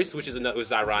Iris, which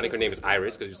is ironic. Her name is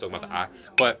Iris because you're talking about the eye.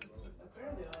 But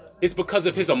it's because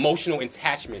of his emotional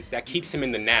attachments that keeps him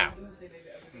in the now.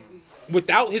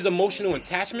 Without his emotional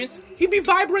attachments, he'd be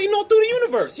vibrating all through the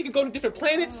universe. He could go to different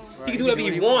planets. He could do whatever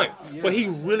he want. Yeah. But he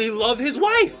really loved his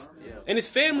wife and his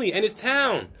family and his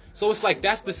town. So it's like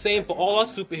that's the same for all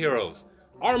us superheroes.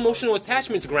 Our emotional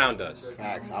attachments ground us.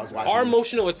 Facts. I was watching Our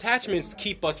emotional attachments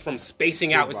keep us from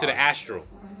spacing out into the astral.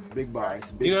 Big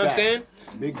bars. Big you know facts. what I'm saying?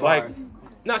 Big bars. Like,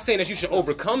 not saying that you should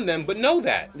overcome them, but know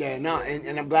that. Yeah, no,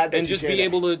 and I'm glad that and you just be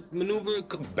able to maneuver,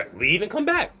 leave and come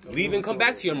back. Leave and come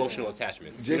back to your emotional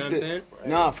attachments. You know what I'm saying?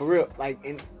 Nah, for real. Like,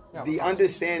 in the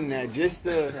understanding that just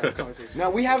the... No,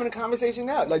 we having a conversation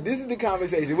now. Like, this is the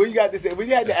conversation. What you got to say? What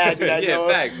you had to add to that, yeah,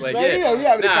 facts. Like, yeah. We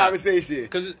having a conversation.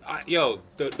 Because,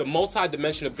 the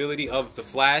multi-dimensional ability of the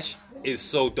Flash is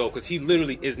so dope because he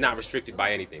literally is not restricted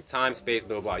by anything. Time, space,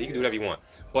 blah, blah, blah. You can do whatever you want.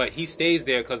 But he stays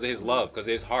there because of his love, because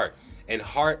of his heart. And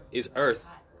heart is earth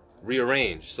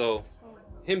rearranged. So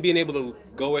him being able to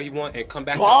go where he wants and come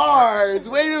back. Bars.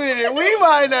 Wait a minute. We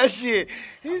mind that shit.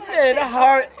 He said the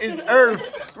heart is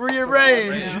earth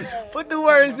rearranged. Put the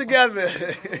words together.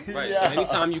 Right. So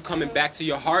anytime you coming back to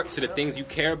your heart, to the things you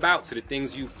care about, to the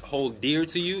things you hold dear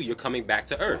to you, you're coming back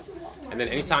to earth. And then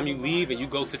anytime you leave and you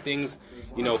go to things,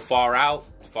 far out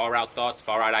thoughts,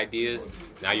 far out ideas,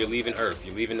 now you're leaving earth,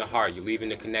 you're leaving the heart, you're leaving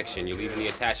the connection, you're leaving the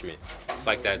attachment. It's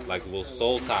like that, like little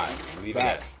soul tie. You're leaving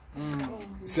that.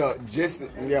 So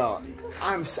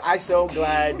I'm so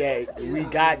glad that we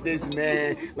got this,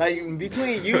 man. Like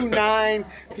between you, 9,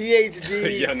 PhD.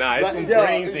 It's some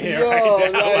brains in here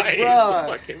right now.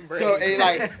 Like, bro. So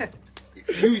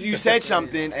you said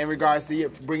something in regards to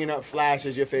bringing up Flash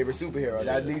as your favorite superhero.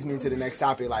 That leads me to the next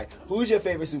topic. Like, who's your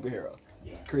favorite superhero?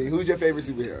 Cree, who's your favorite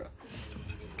superhero?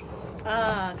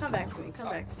 Come back to me.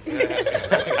 I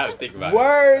gotta think about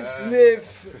Wordsmith.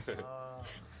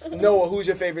 Noah, who's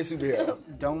your favorite superhero?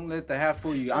 Don't let the hat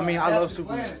fool you. I mean, I love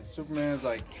Superman. Superman's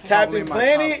like Captain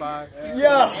Planet. Probably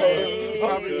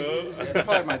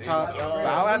my top. But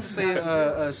I would have to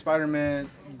say Spider-Man.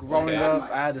 Growing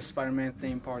up, I had a Spider-Man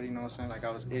theme party. You know what I'm saying? Like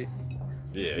I was it.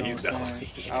 Yeah, he's dope.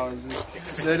 I was just...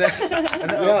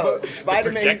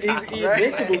 Spider-Man, he's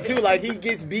invincible too. Like he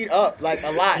gets beat up like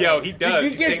a lot. Yo, he does.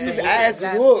 He gets his ass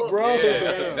whooped, bro. Yeah,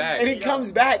 that's a fact. And he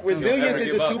comes back. Resilience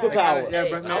is a superpower.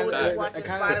 Hey, I was just watching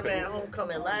Spider-Man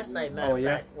Homecoming last night, matter of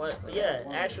fact.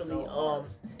 Actually,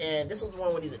 and this was the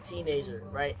one when he's a teenager,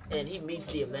 right? And he meets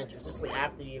the Avengers, just like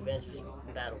after the Avengers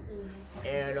battle.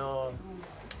 And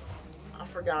I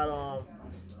forgot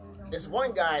this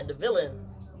one guy, the villain.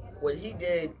 What he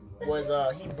did was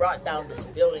he brought down this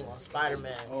building on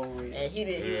Spider-Man, and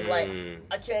he was like,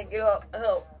 I can't get up,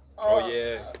 help.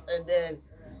 And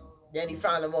then he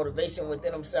found the motivation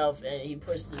within himself, and he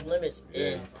pushed his limits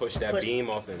and pushed that beam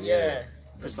off him.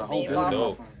 Pushed the whole beam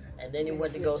off him, and then he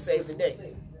went to go save the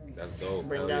day. That's dope.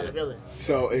 Bring down the villain.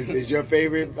 So is your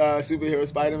favorite superhero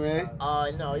Spider-Man?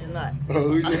 No, he's not.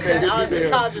 Who's your favorite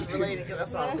superhero? I was just relating because I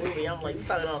saw a movie. I'm like, you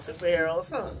talking about superheroes?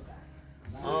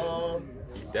 Huh?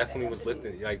 He definitely was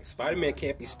lifting. Like, Spider-Man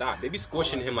can't be stopped. They be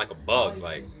squishing him like a bug.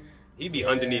 Like, he'd be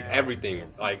underneath everything.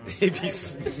 Like, they be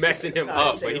messing him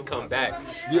up, but he come back.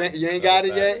 You ain't got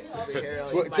it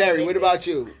yet? Terry, what about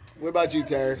you? What about you,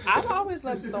 Terry? I've always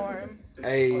loved Storm.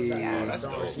 Hey, That's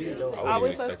dope. I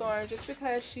always loved Storm just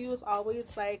because she was always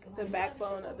like the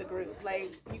backbone of the group.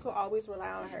 Like you could always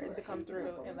rely on her to come through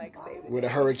and like save it. With a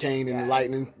hurricane and a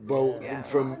lightning bolt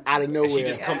from out of nowhere. And she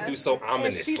just come through so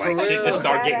ominous. Like shit just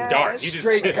start getting dark. You just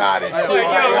straight got it. Like, yo,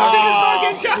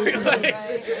 just start getting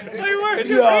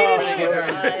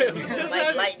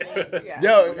dark.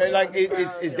 Yo, like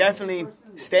it's definitely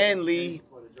Stan Lee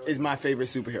is my favorite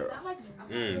superhero.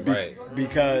 Right.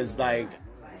 Because like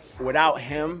without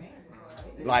him,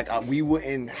 like we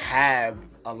wouldn't have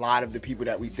a lot of the people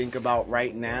that we think about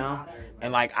right now.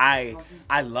 And like I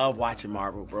love watching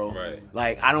Marvel, bro. Right.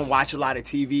 Like I don't watch a lot of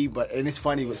TV, and it's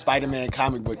funny, but Spider-Man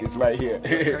comic book is right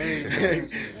here.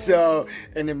 So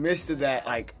in the midst of that,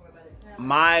 like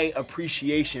my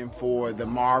appreciation for the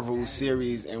Marvel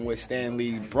series and what Stan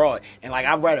Lee brought, and like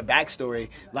I've read a backstory,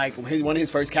 like one of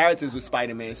his first characters was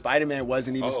Spider-Man. Spider-Man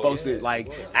wasn't even supposed to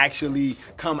like actually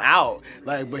come out,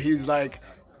 like, but he's like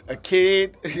a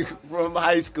kid from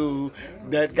high school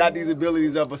that got these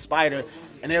abilities of a spider,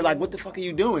 and they're like, "What the fuck are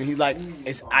you doing?" He's like,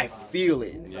 I feel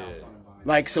it." Yeah.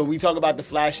 Like, so we talk about the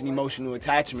Flash and emotional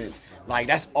attachments. Like,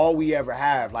 that's all we ever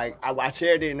have. Like, I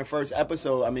shared it in the first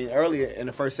episode, earlier in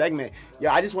the first segment.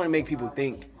 Yeah, I just want to make people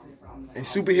think. And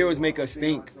superheroes make us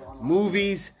think.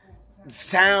 Movies,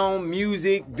 sound,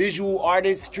 music, visual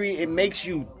artistry, it makes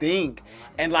you think.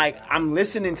 And, like, I'm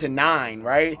listening to 9,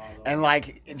 right? And,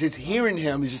 like, just hearing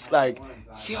him is just like,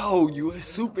 yo, you a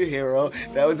superhero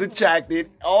that was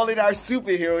attracted. All in our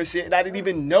superhero shit, and I didn't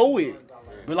even know it.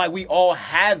 But, like, we all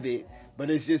have it. But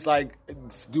it's just like,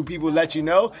 do people let you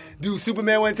know? Do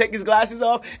Superman want to take his glasses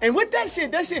off? And with that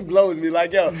shit blows me.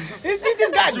 Like, yo, they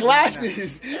just got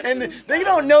glasses. And they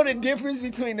don't know the difference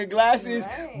between the glasses,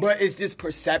 but it's just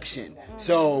perception.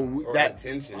 So that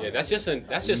attention. Yeah, that's just a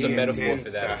metaphor for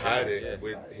that. To hide it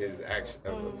with his action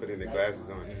of putting the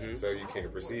glasses on, so you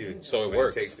can't perceive it. So it when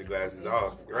works. He takes the glasses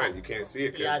off. You're right, you can't see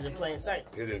it. He eyes in plain sight.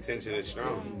 His intention is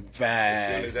strong. Facts. As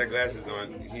soon as that glasses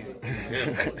on, he's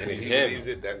him, and if he believes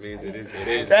it, that means it is. It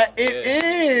is. That it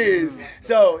is.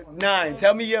 So 9,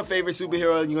 tell me your favorite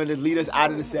superhero, and you're going to lead us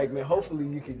out of the segment. Hopefully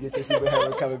you can get the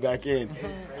superhero coming back in.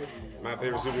 My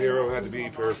favorite superhero had to be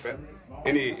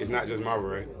it's not just Marvel,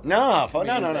 right? No.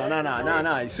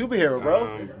 Superhero,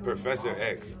 bro. Professor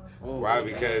X. Why?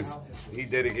 Because he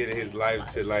dedicated his life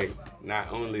to like not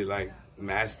only like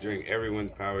mastering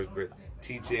everyone's powers, but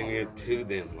teaching it to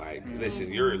them. Like,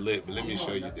 listen, you're lit, but let me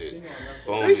show you this.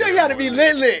 Boom. Let me show you how to be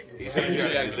lit. He showed you how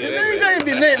to be lit. Let me show you how to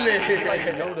be lit.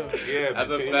 Yeah,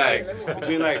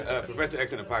 between Professor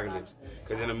X and Apocalypse.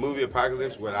 Because in the movie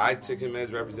Apocalypse, what I took him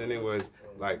as representing was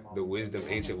like the wisdom,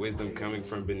 ancient wisdom coming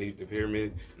from beneath the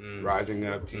pyramid, rising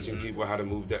up, teaching people how to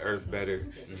move the earth better,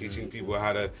 teaching people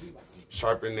how to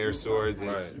sharpen their swords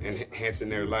and enhancing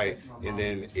their light, and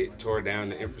then it tore down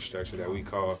the infrastructure that we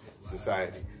call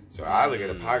society. So I look at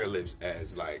Apocalypse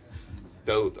as like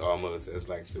Thoth almost, as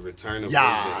like the return of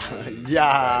wisdom.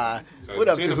 Yeah. So What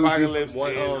up, between Tahuti? Apocalypse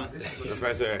and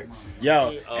Professor X.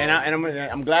 Yo, and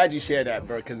I'm glad you shared that,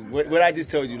 bro, because what I just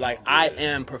told you, like, I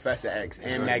am Professor X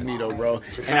and Magneto, bro.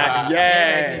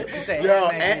 And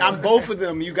and I'm both of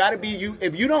them. You gotta be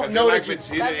if you don't know like that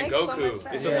Vegeta and Goku.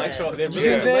 It's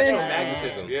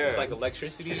electromagnetism. Yeah. It's like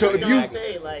electricity. So if you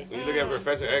say like when you look at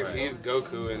Professor X, he's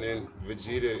Goku, and then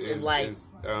Vegeta is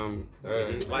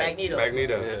Magneto.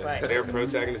 Magneto. Right. Their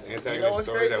protagonist, antagonist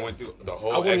story that went through the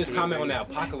whole. I wouldn't just X-Men comment thing. on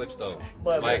that Apocalypse though.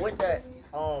 But like, with that,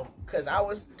 because I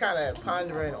was kind of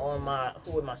pondering on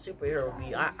who would my superhero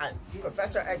be.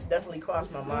 Professor X definitely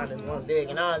crossed my mind as one big,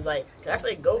 and I was like, can I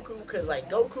say Goku? Because like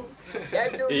Goku,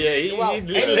 that dude, he don't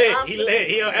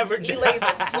ever he lays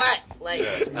it flat, like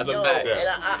That's a yo. fact. And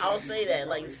I'll say that,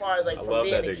 like as far as like from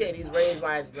being a kid, he's raised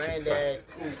by his granddad,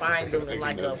 who finds him in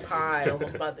like a pie,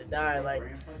 almost about to die, like,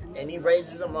 and he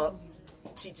raises him up,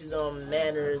 teaches him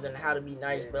manners and how to be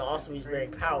nice, but also he's very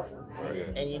powerful.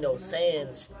 And you know,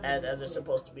 Saiyans, as they're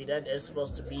supposed to be, that they're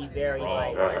supposed to be very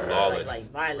like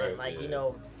violent. Like, you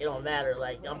know, it don't matter.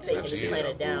 Like, I'm taking this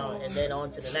planet down and then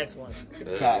on to the next one.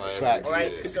 Facts. All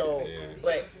right. So,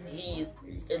 but he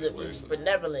is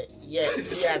benevolent, yet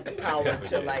he has the power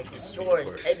to like destroy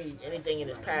anything in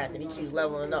his path, and he keeps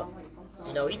leveling up.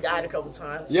 You know, he died a couple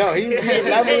times. Yo, he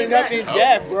leveling up in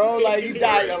death, bro. Like, he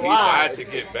died a lot. He died to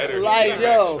get better. Like,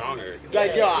 yo. Stronger.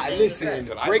 Like, yo, listen,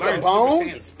 break a bone?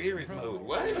 Super Saiyan spirit mode.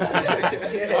 What? All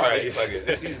right, fuck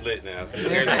it. She's lit now.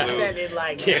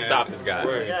 Can't stop this guy.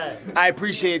 Yeah. I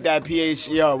appreciate that, PH.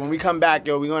 Yo, when we come back,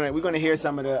 yo, we're gonna hear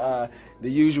some of the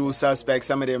usual suspects.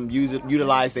 Some of them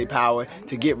utilize their power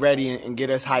to get ready and get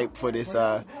us hyped for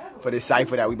this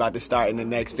cipher that we about to start in the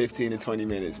next 15 to 20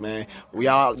 minutes, man.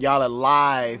 Y'all are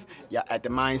live at the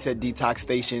Mindset Detox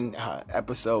Station,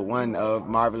 episode 1 of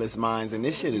Marvelous Minds, and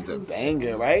this shit is a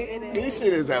banger, right? This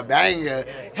shit is a banger.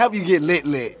 Help you get lit.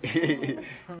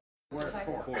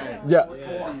 Yeah.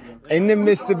 In the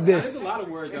midst of this, a lot of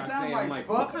words I say. I'm like,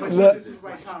 look.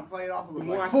 The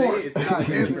more I say it, it's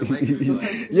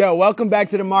different. Yo, welcome back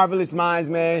to the Marvelous Minds,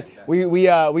 man. We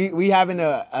having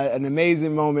an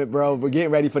amazing moment, bro. We're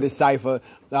getting ready for the cipher.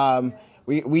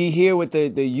 We here with the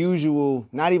usual,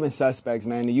 not even suspects,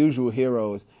 man. The usual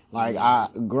heroes. Like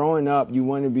growing up, you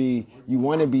want to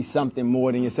be something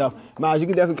more than yourself. Miles, you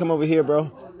can definitely come over here,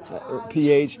 bro.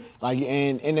 PH, like,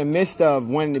 and in the midst of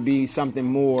wanting to be something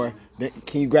more,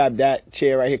 can you grab that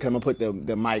chair right here? Cause I'm gonna put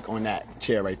the mic on that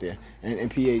chair right there.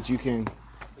 And PH, you can.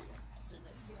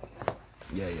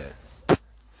 Yeah.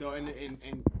 So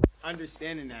in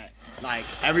understanding that, like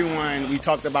everyone, we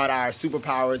talked about our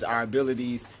superpowers, our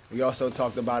abilities. We also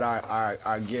talked about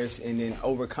our gifts, and then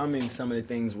overcoming some of the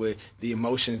things with the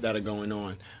emotions that are going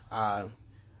on. I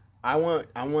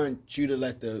want you to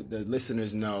let the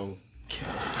listeners know,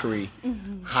 Cree,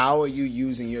 how are you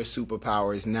using your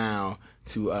superpowers now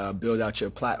to build out your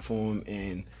platform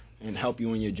and help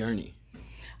you on your journey?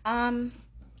 I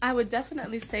would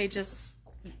definitely say just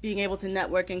being able to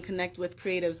network and connect with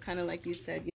creatives, kind of like you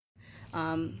said.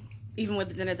 Even with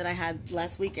the dinner that I had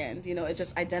last weekend, you know, it's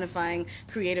just identifying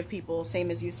creative people, same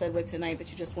as you said with tonight,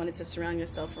 that you just wanted to surround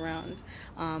yourself around.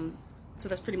 So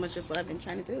that's pretty much just what I've been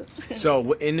trying to do.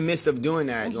 So in the midst of doing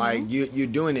that, like you're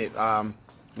doing it,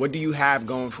 what do you have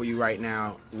going for you right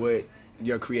now with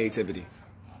your creativity?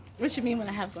 What you mean when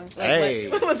I have going? Like, hey,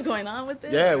 what's going on with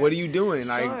it? Yeah, what are you doing?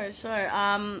 Sure.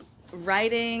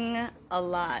 Writing a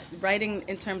lot. Writing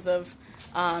in terms of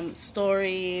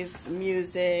stories,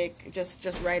 music,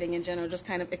 just writing in general, just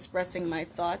kind of expressing my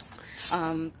thoughts.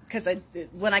 Because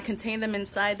when I contain them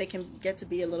inside, they can get to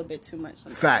be a little bit too much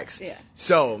sometimes. Facts. Yeah.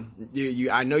 So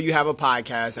I know you have a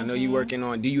podcast. I know you're working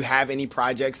on. Do you have any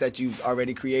projects that you've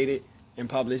already created and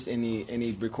published?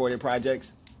 Any recorded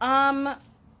projects?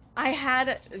 I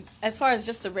had, as far as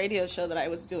just a radio show that I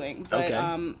was doing, but okay.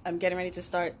 I'm getting ready to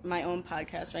start my own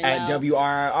podcast right now. At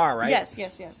WRR, right? Yes.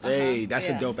 Hey, that's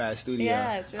a dope ass studio.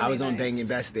 Yeah, it's really I was nice. on Bang and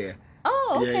Best there.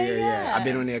 Oh, okay, yeah. I've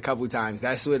been on there a couple times.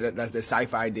 That's what the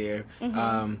sci-fi there.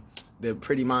 The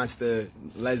pretty monster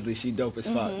Leslie, she dope as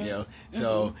fuck, yo.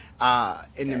 So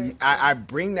I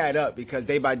bring that up because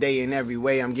day by day, in every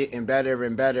way, I'm getting better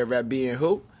and better at being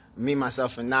who? Me,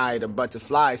 myself, and I, the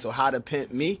butterfly. So how to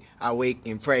pimp me? I wake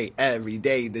and pray every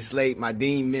day to slay my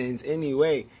demons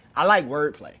anyway. I like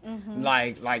wordplay.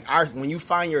 When you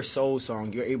find your soul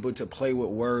song, you're able to play with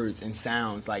words and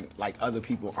sounds like other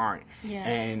people aren't. Yeah.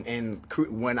 And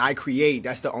when I create,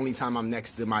 that's the only time I'm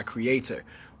next to my creator.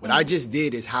 What I just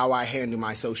did is how I handle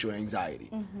my social anxiety.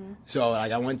 So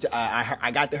like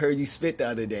I got to hear you spit the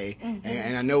other day,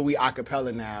 and I know we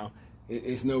acapella now.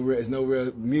 It's no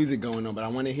real music going on, but I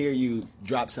want to hear you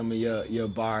drop some of your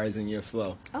bars and your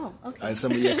flow. Oh, okay.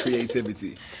 Some of your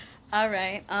creativity. All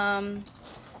right.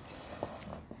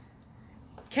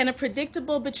 Can a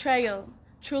predictable betrayal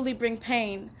truly bring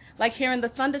pain? Like hearing the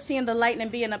thunder, seeing the lightning,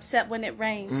 being upset when it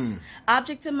rains.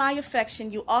 Object of my affection,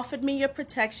 you offered me your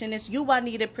protection. It's you I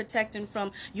needed protecting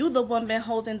from. You the one been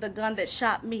holding the gun that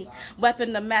shot me.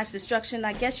 Weapon of mass destruction,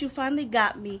 I guess you finally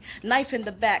got me. Knife in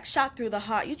the back, shot through the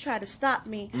heart, you tried to stop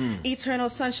me. Eternal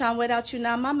sunshine, without you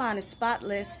now my mind is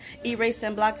spotless. Erased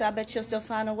and blocked, I bet you'll still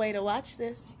find a way to watch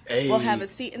this. Hey. We'll have a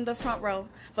seat in the front row.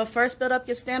 But first build up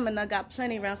your stamina, got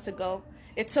plenty rounds to go.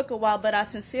 It took a while, but I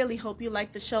sincerely hope you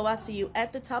like the show. I see you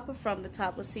at the top or from the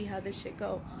top. We'll see how this shit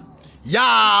go.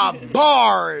 Yeah,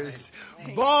 bars,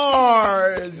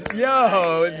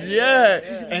 yo,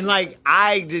 yeah. And like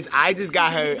I just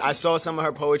got her. I saw some of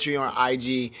her poetry on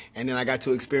IG, and then I got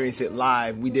to experience it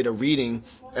live. We did a reading,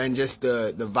 and just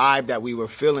the vibe that we were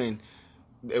feeling,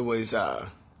 it was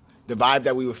the vibe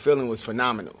that we were feeling was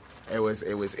phenomenal.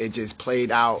 It just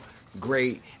played out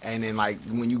great. And then like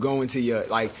when you go into your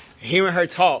like hearing her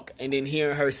talk and then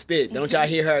hearing her spit, don't y'all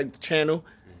hear her channel?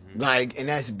 Like, and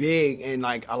that's big, and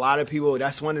like a lot of people,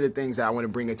 that's one of the things that I want to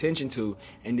bring attention to,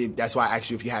 and that's why I asked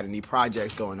you if you had any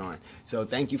projects going on. So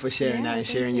thank you for sharing that and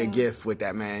sharing your gift with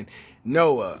that, man.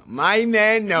 Noah, my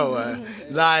man Noah,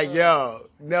 like, yo,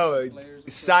 Noah,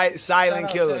 silent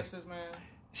killer. Texas, man.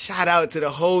 Shout out to the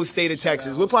whole state of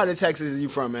Texas. What part of Texas are you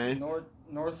from, man?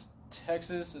 North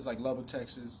Texas is like Lubbock,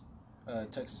 Texas,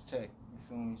 Texas Tech. You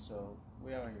feel me? So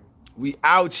we out here. We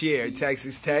out here,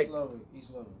 Texas Tech. East Lubbock.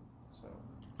 So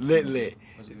lit.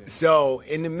 So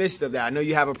in the midst of that, I know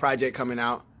you have a project coming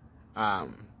out.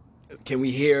 Can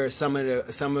we hear some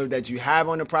of that you have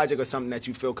on the project, or something that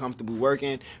you feel comfortable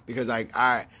working? Because like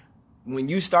when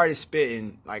you started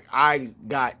spitting, like I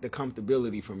got the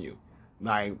comfortability from you.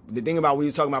 Like the thing about, we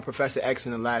were talking about Professor X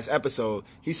in the last episode,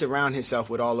 he surrounded himself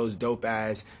with all those dope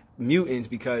ass mutants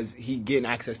because he getting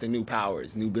access to new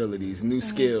powers, new abilities, new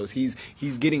skills. He's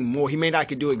getting more. He may not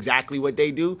could do exactly what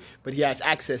they do, but he has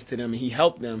access to them and he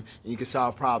helped them, and you can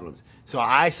solve problems. So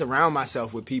I surround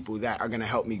myself with people that are gonna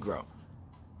help me grow.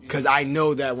 Because I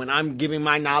know that when I'm giving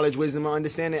my knowledge, wisdom, or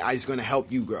understanding, it's going to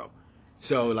help you grow.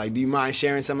 So, like, do you mind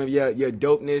sharing some of your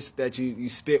dopeness that you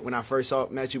spit when I first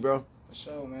met you, bro? For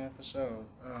sure, man, for sure.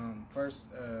 First,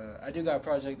 I do got a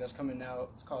project that's coming out.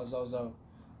 It's called Zozo.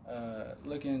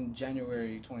 Looking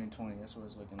January 2020. That's what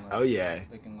it's looking like. Oh, yeah.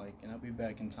 Looking like, and I'll be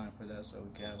back in time for that, so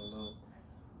we can have a little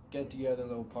get-together,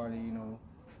 little party, you know.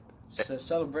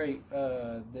 Celebrate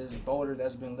this boulder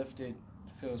that's been lifted,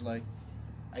 feels like.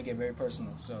 I get very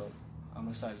personal, so I'm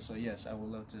excited. So yes, I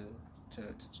would love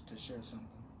to share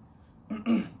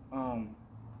something.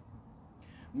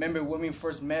 Remember when we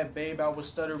first met, babe? I was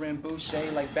stuttering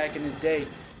Boucher like back in the day.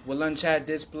 When lunch had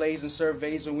displays and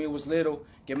surveys when we was little.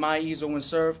 Get my easel and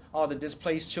serve all the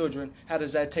displaced children. How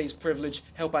does that taste? Privilege,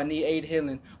 help I need aid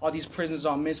healing. All these prisons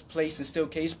are misplaced and still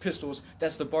case pistols.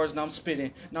 That's the bars now I'm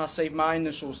spitting. Now I save my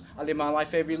initials. I live my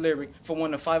life every lyric. From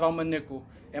 1 to 5 I'm a nickel.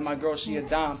 And my girl she a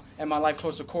dime. And my life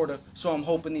close to quarter. So I'm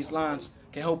hoping these lines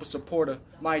can help a supporter.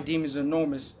 My demons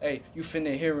enormous. Hey, you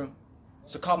finna hear him.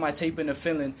 So call my tape in a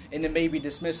feeling, and it may be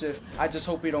dismissive. I just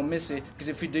hope you don't miss it, because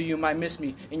if you do, you might miss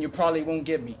me, and you probably won't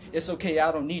get me. It's okay,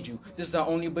 I don't need you. This is the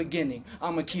only beginning.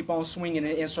 I'ma keep on swinging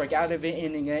and strike out of an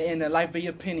inning, and end the life be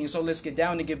a penny. So let's get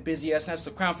down and get busy. I snatch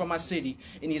the crown from my city.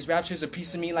 And these raps, here's a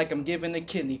piece of me like I'm giving a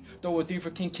kidney. Throw a 3 for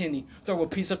King Kenny. Throw a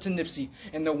piece up to Nipsey,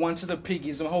 and the 1 to the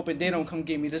piggies. I'm hoping they don't come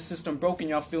get me. The system broken,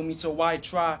 y'all feel me? So why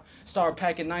try? Start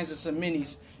packing 9s and some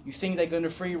minis. You think they're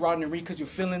gonna free Rodney Reed cause your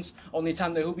feelings? Only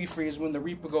time that he'll be free is when the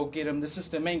Reaper go get him. The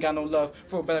system ain't got no love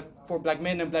for black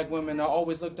men and black women. I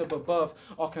always looked up above,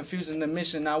 all confusing the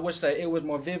mission. I wish that it was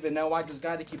more vivid. Now I just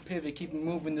gotta keep pivot, keep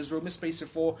moving. This room is spacing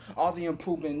for all the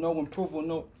improvement. No improvement,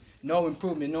 no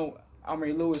improvement, no. I'm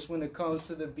Ray Lewis when it comes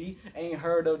to the beat. Ain't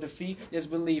heard of defeat, there's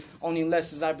belief. Only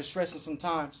lessons I've been stressing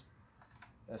sometimes.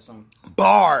 That song.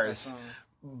 Bars.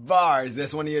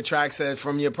 That's one of your tracks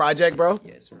from your project, bro?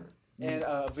 Yes, sir. And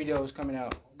video is coming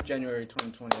out January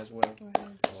 2020 as well.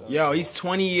 So. Yo, he's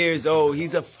 20 years old.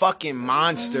 He's a fucking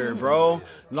monster, bro.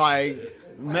 Like,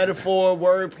 metaphor,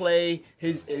 wordplay,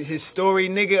 his story,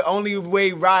 nigga. Only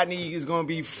way Rodney is gonna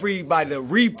be freed by the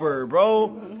Reaper,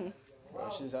 bro.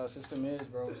 That's just how the system is,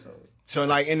 bro. So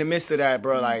like in the midst of that,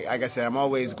 bro, like I said, I'm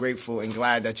always grateful and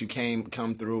glad that you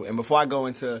come through. And before I go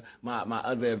into my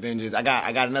other Avengers, I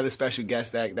got another special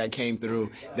guest that came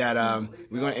through that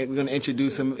we're gonna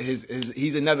introduce him.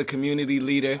 He's another community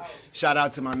leader. Shout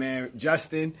out to my man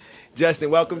Justin. Justin,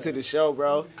 welcome to the show,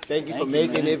 bro. Thank you for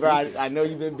making it, bro. I know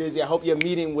you've been busy. I hope your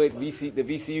meeting with the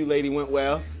VCU lady went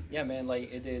well. Yeah, man,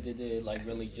 like it did. Like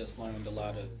really just learned a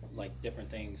lot of like different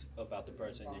things about the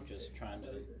person and just trying to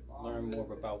learn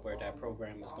more about where that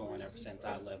program is going ever since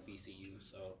I left VCU.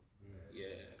 So, yeah.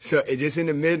 So just in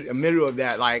the middle of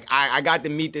that, like I got to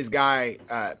meet this guy.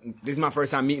 This is my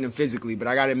first time meeting him physically, but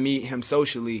I got to meet him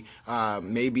socially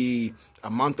maybe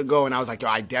a month ago, and I was like, yo,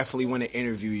 I definitely want to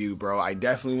interview you, bro. I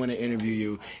definitely want to interview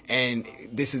you. And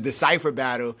this is the Cypher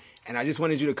battle. And I just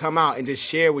wanted you to come out and just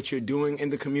share what you're doing in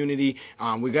the community.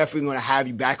 We're definitely going to have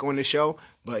you back on the show.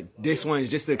 But this one is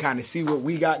just to kind of see what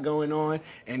we got going on.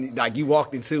 And, like, you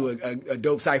walked into a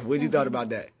dope cypher. What did you thought about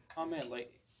that? Oh, man,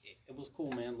 like, it was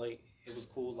cool, man. Like, it was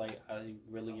cool. Like, I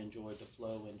really enjoyed the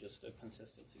flow and just the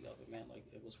consistency of it, man. Like,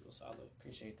 it was real solid.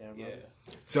 Appreciate that, bro. Yeah.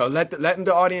 So letting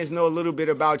the audience know a little bit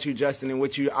about you, Justin, and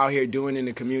what you out here doing in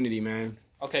the community, man.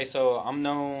 Okay, so I'm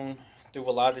known through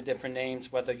a lot of different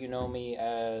names, whether you know me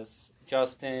as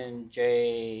Justin,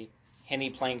 Jay, Henny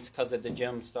Planks because of the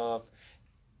gym stuff,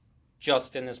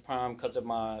 Justin is Prime because of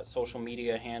my social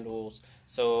media handles.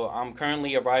 So I'm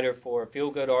currently a writer for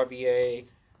Feel Good RVA,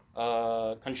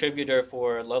 contributor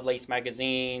for Lovelace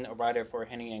Magazine, a writer for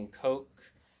Henny and Coke,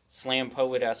 slam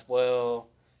poet as well.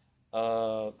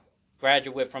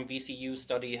 Graduate from VCU,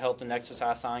 studied health and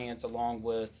exercise science along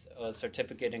with a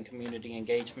certificate in community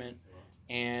engagement.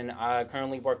 And I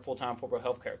currently work full-time for a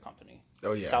healthcare company.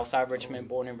 Oh, yeah. Southside Richmond,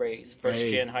 born and raised.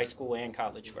 First-gen high school and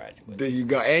college graduate. There you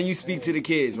go. And you speak to the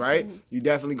kids, right? You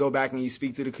definitely go back and you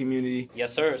speak to the community.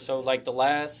 Yes, sir. So, like, the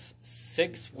last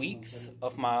 6 weeks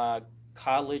of my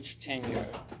college tenure,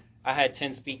 I had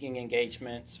 10 speaking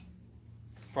engagements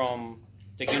from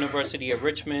the University of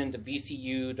Richmond, the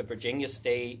VCU, the Virginia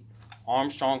State,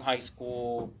 Armstrong High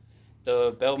School,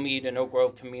 the Belmead and Oak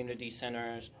Grove Community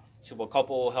Centers, to a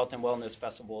couple health and wellness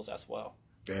festivals as well.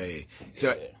 Hey,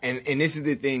 so and this is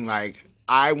the thing, like,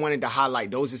 I wanted to highlight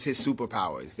those as his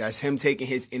superpowers. That's him taking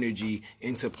his energy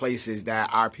into places that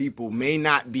our people may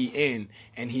not be in,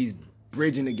 and he's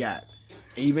bridging the gap.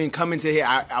 Even coming to here,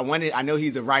 I know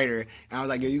he's a writer, and I was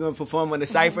like, yo, you going to perform on the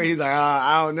Cypher? He's like,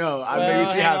 I don't know. Maybe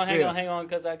see how I feel. Hang on,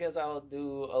 because I guess I'll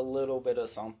do a little bit of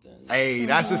something. Hey,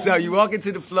 that's what's up. You walk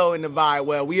into the flow and the vibe.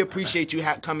 Well, we appreciate you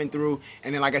coming through,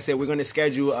 and then, like I said, we're going to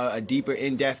schedule a deeper,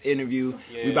 in-depth interview.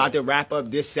 Yeah. We're about to wrap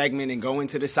up this segment and go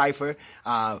into the Cypher.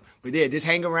 But yeah, just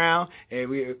hang around, and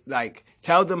we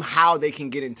tell them how they can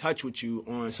get in touch with you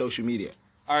on social media.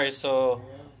 All right,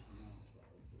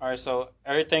 so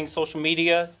everything social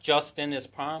media, Justin is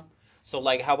Prime. So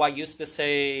like how I used to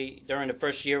say during the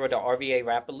first year of the RVA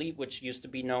Rap Elite, which used to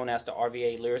be known as the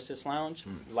RVA Lyricist Lounge,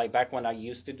 like back when I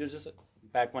used to do the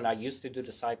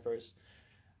ciphers,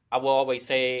 I will always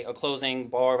say a closing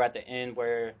bar at the end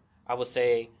where I would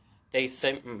say they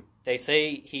say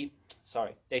he's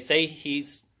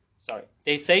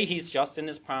just in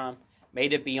his prime,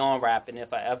 made it beyond rap, and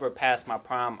if I ever pass my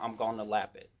prime, I'm gonna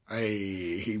lap it.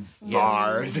 Hey,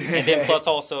 bars. And then plus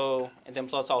also,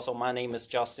 my name is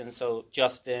Justin, so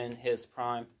Justin, his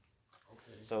prime.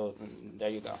 Okay. So there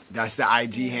you go. That's the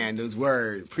IG handles.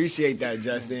 Word. Appreciate that,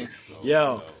 Justin.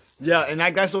 Yo. Yeah, and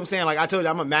that's what I'm saying. Like I told you,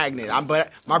 I'm a magnet.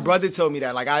 But my brother told me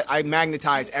that. Like I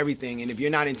magnetize everything, and if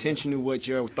you're not intentional with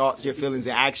your thoughts, your feelings,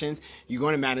 and actions, you're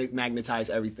going to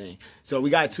magnetize everything. So we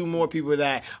got 2 more people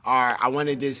that I want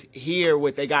to just hear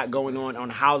what they got going on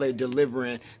how they're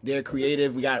delivering their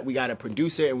creative. We got a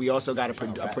producer, and we also got a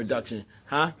production.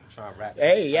 Huh? Trying to rap.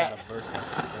 Hey, yeah. Verse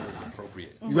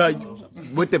appropriate.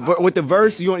 With the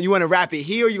verse, you want to rap it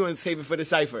here, or you want to save it for the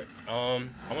cipher? I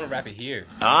want to rap it here.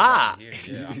 Ah.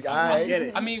 I get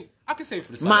it. I mean, I can say it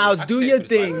for the cipher. Miles, do your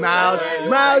thing, Miles.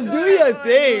 Miles, do your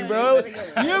thing, bro.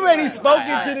 You already spoke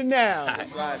it to the now.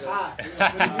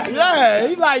 Yeah,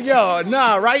 he's like, yo,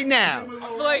 nah, right now.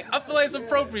 I feel like it's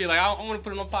appropriate. Like I want to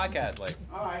put it on podcast. Like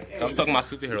I'm talking about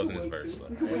superheroes in this verse.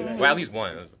 Well, at least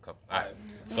one. There's a couple. All right.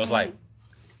 So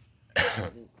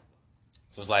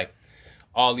it's like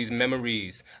all these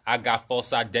memories. I got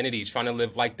false identities, trying to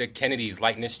live like the Kennedys.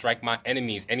 Lightning strike my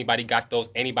enemies. Anybody got those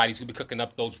anybody's who be cooking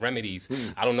up those remedies?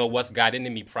 I don't know what's got into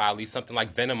me, probably something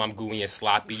like venom. I'm gooey and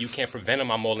sloppy. You can't prevent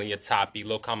them. I'm all in your toppy,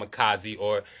 low kamikaze,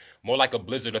 or more like a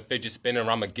blizzard, a fidget spinner.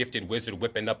 I'm a gifted wizard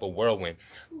whipping up a whirlwind.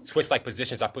 Twist like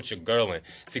positions I put your girl in.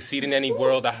 Succeed in any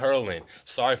world I hurl in.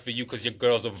 Sorry for you because your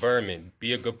girl's a vermin.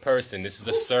 Be a good person. This is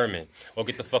a sermon. Or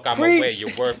get the fuck out of my way. You're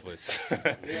worthless. Yo!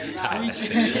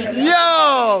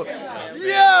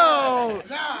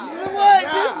 What?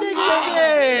 This nigga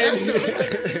again.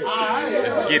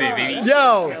 Let's get it, baby.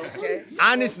 Yo!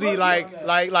 Honestly,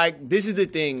 like this is the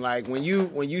thing. Like when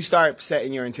you start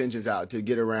setting your intentions out to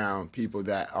get around people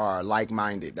that are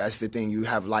like-minded, that's the thing. You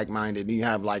have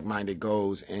like-minded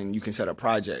goals, and you can set up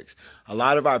projects. A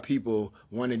lot of our people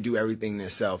want to do everything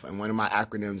themselves, and one of my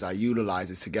acronyms I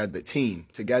utilize is together. Team.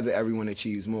 Together, everyone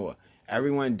achieves more.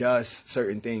 Everyone does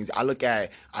certain things. I look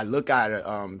at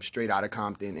Straight Outta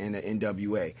Compton and the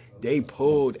NWA. They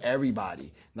pulled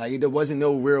everybody. Like there wasn't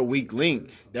no real weak link.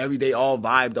 They all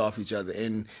vibed off each other,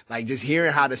 and like just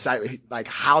hearing how the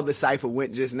cipher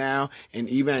went just now, and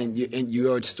even in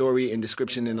your story and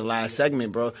description in the last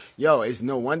segment, bro. Yo, it's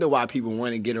no wonder why people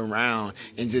want to get around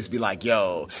and just be like,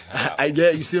 yo, I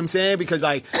get. You see what I'm saying? Because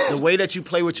like the way that you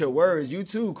play with your words, you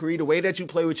too, Creed. The way that you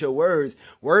play with your words,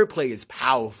 wordplay is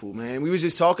powerful, man. We was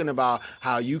just talking about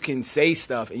how you can say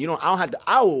stuff, and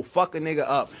I will fuck a nigga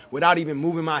up without even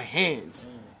moving my hands.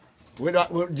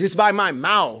 Just by my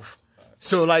mouth.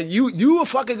 So like you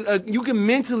can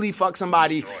mentally fuck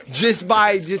somebody just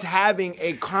by having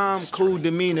a calm, cool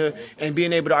demeanor and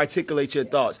being able to articulate your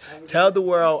thoughts. Tell the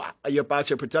world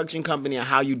about your production company and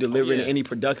how you deliver any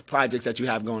projects that you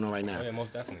have going on right now. Oh, yeah,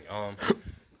 most definitely. All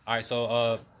right,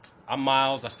 so I'm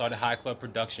Miles. I started High Club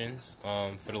Productions.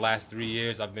 For the last 3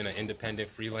 years, I've been an independent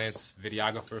freelance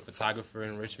videographer, photographer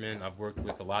in Richmond. I've worked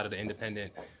with a lot of the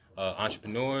independent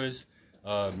entrepreneurs.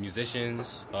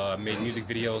 musicians, made music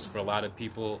videos for a lot of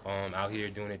people out here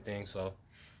doing their thing. So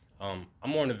I'm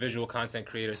more on the visual content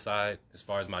creator side as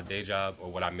far as my day job,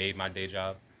 or what I made my day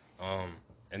job.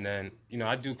 And then,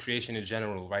 I do creation in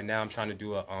general. Right now I'm trying to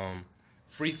do a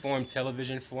free-form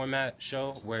television format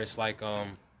show where it's like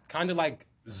kind of like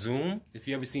Zoom, if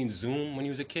you ever seen Zoom when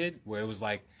you was a kid, where it was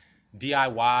like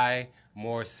DIY,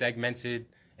 more segmented,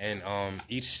 and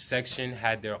each section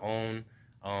had their own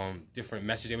different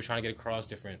message they were trying to get across,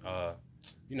 different,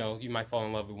 you might fall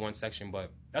in love with one section,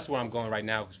 but that's where I'm going right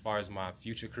now as far as my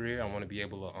future career. I want to be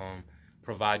able to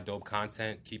provide dope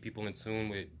content, keep people in tune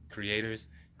with creatives,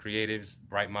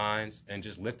 bright minds, and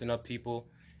just lifting up people,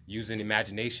 using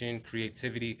imagination,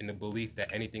 creativity, and the belief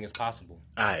that anything is possible.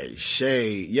 Aight,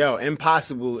 Shay. Yo,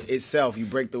 impossible itself, you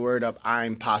break the word up,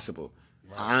 I'm possible.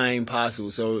 Right. I'm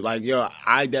possible. So, like, yo,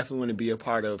 I definitely want to be a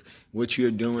part of what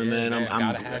you're doing, man. I'm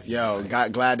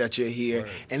glad that you're here.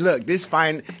 Right. And look, this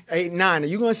fine. Hey, Nine, are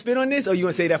you going to spit on this, or you going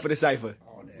to say that for the cypher?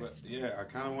 Yeah, I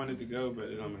kind of wanted to go, but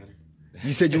it don't matter.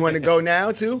 You said you want to go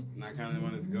now, too? And I kind of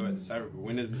wanted to go at the cypher, but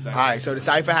when is the cypher? All right, so the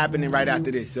cypher happening right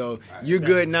after this. So you're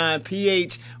good, Nine.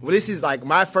 PH, well, this is like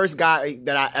my first guy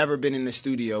that I ever been in the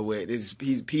studio with. He's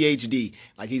PhD.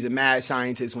 Like, he's a mad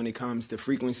scientist when it comes to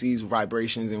frequencies,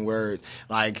 vibrations, and words.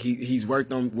 Like, he's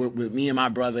worked on with me and my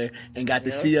brother and got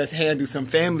to see us handle some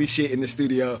family shit in the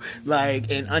studio, like,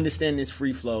 and understand this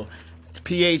free flow.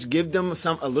 PH, give them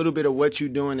a little bit of what you're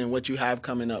doing and what you have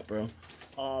coming up, bro.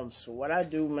 So what I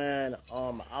do, man,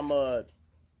 I'm a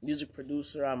music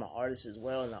producer, I'm an artist as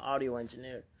well, and an audio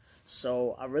engineer.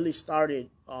 So I really started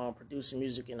producing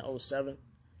music in 2007,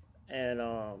 and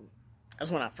that's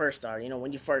when I first started.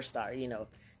 When you first start,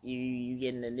 you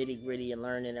get in the nitty gritty and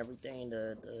learning everything,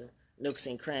 the nooks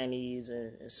and crannies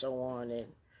and so on, and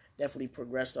definitely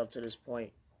progressed up to this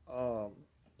point.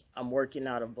 I'm working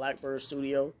out of Blackbird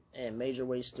Studio and Major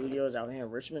Way Studios out here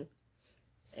in Richmond,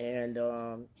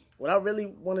 and what I really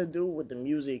want to do with the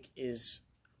music is,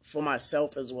 for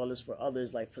myself as well as for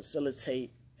others, like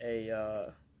facilitate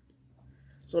a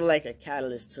sort of like a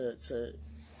catalyst to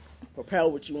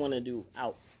propel what you want to do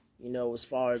out. As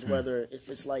far as whether if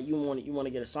it's like you want to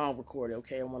get a song recorded,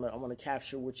 okay, I want to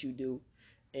capture what you do,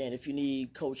 and if you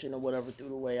need coaching or whatever through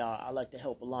the way, I like to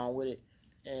help along with it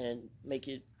and make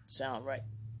it sound right.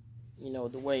 The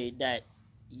way that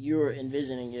you're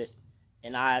envisioning it,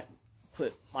 and I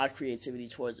put my creativity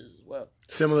towards it as well.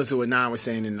 Similar to what Nan was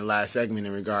saying in the last segment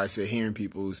in regards to hearing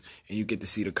people's, and you get to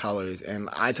see the colors. And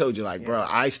I told you, like, bro,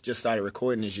 I just started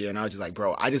recording this year, and I was just like,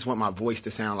 bro, I just want my voice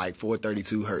to sound like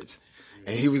 432 hertz.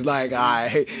 And he was like, all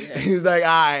right. He was like, all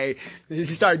right. He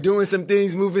started doing some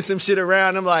things, moving some shit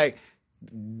around. I'm like,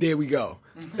 there we go.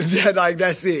 Like,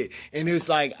 that's it. And it's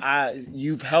like,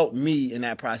 you've helped me in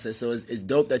that process. So it's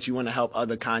dope that you want to help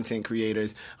other content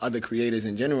creators, other creators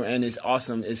in general. And it's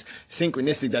awesome. It's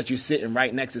synchronistic that you're sitting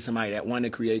right next to somebody that want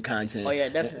to create content. Oh, yeah,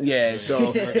 definitely. Yeah,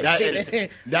 so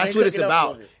that's what it's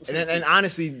about. And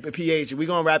honestly, PH, we're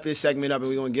going to wrap this segment up and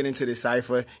we're going to get into the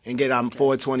cypher and get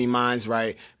 420 minds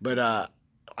right. But,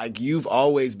 like, you've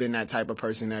always been that type of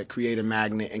person that create a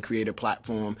magnet and create a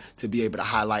platform to be able to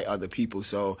highlight other people.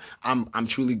 So I'm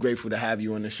truly grateful to have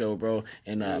you on the show, bro.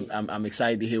 And I'm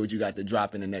excited to hear what you got to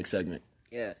drop in the next segment.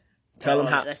 Yeah. Tell them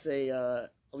how. That's I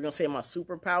was gonna say my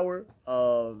superpower.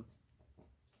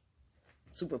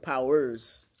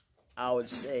 Superpowers. I would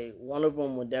say one of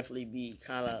them would definitely be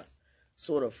kind of,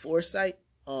 sort of foresight.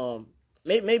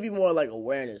 Maybe more like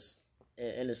awareness,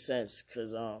 in a sense,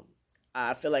 because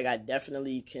I feel like I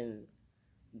definitely can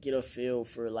get a feel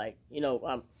for, like,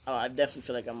 I definitely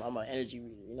feel like I'm an energy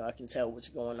reader. I can tell what's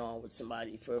going on with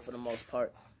somebody for the most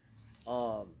part,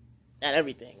 and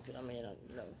everything. I mean,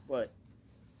 but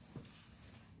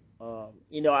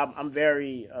I'm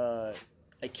very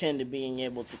akin to being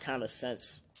able to kind of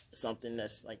sense something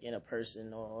that's like in a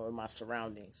person or my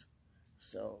surroundings.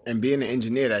 So, and being an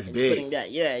engineer, that's big.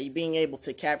 Being able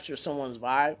to capture someone's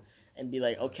vibe and be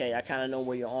like, okay, I kind of know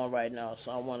where you're on right now,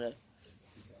 so I want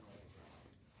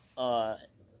to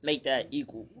make that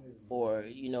equal, or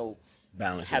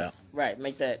balance it out. Right,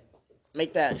 make that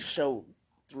show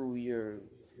through your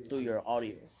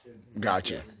audio.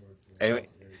 Gotcha. And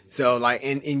so, like,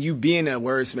 and you being a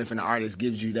wordsmith and an artist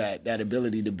gives you that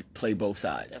ability to play both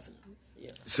sides. Definitely.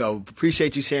 Yeah. So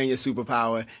appreciate you sharing your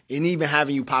superpower and even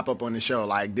having you pop up on the show.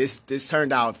 Like, this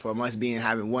turned out from us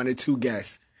having one or two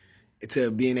guests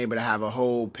to being able to have a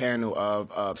whole panel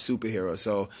of superheroes.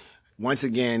 So once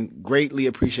again, greatly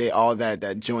appreciate all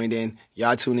that joined in.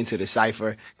 Y'all tune into the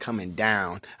cypher coming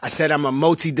down. I said I'm a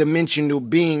multi-dimensional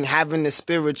being having a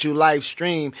spiritual life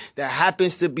stream that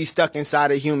happens to be stuck inside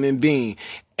a human being,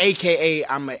 AKA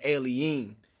I'm an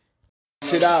alien.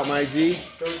 Shit out, my G.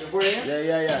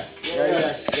 Yeah.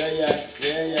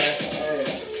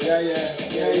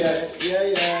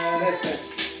 Listen,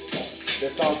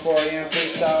 this song's 4 a.m.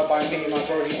 freestyle by me, my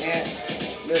Brody Ant.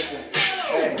 Listen,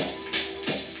 hey.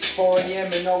 4 a.m.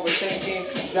 and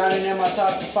overthinking, drowning in my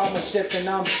thoughts. If I'm a ship and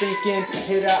I'm sinking,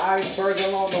 hit an iceberg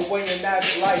along the way, and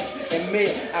that's life.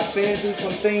 Admit, I've been through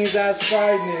some things that's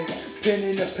frightening. Pin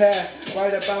in the path,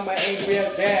 right about my angry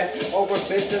ass dad, over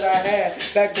bitch that I had.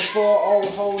 Back before old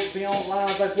hoes be on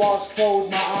lines like wash clothes,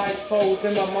 my eyes closed,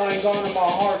 and my mind gone and my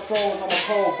heart froze. I'm a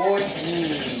cold boy,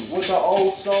 with an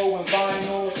old soul and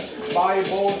vinyls,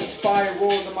 Bibles and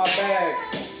spirals in my bag.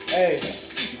 Hey.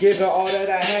 Give it all that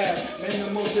I have,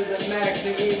 minimal to the max,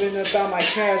 and even about my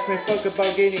cash, man, fuck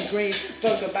about getting green,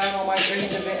 fuck about all my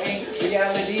dreams. If it ain't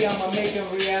reality, I'ma make it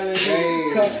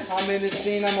reality. Cause I'm in the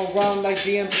scene, I'm around like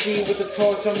DMC with the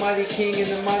torch, Almighty King, and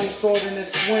the mighty sword in the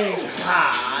swing.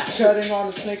 Cutting all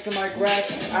the snakes in my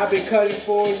grass, I've been cutting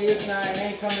 4 years now, and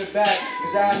ain't coming back,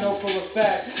 cause I know for a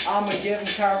fact, I'ma give him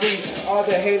Kyrie, all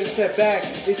the haters step back,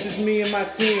 it's just me and my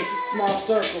team, small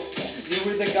circle. You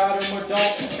either got him or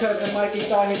don't. Cousin Mikey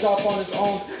thought he's off on his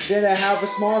own. Didn't have a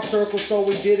small circle, so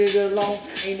we did it alone.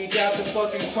 And he got the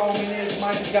fucking chrome in his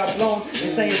mind just got blown.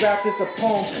 This ain't rap, this a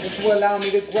poem. It's what allowed me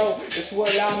to grow. It's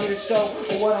what allowed me to show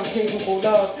what I'm capable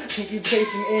of. Can keep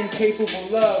chasing incapable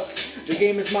love. The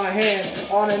game is my hand.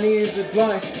 All I need is a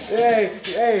blunt. Hey,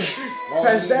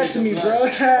 pass that to me, bro. All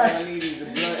I need is the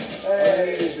blunt. All I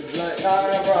need is the blunt.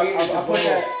 Nah, bro.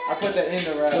 I put that in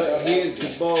the rap. But here's the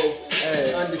bow.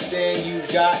 Hey. Understand you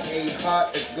got a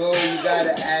heart of gold. You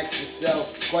gotta ask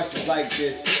yourself questions like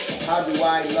this. How do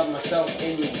I love myself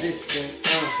in existence?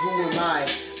 Who am I?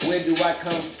 Where do I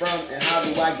come from? And how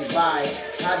do I get by?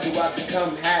 How do I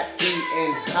become happy?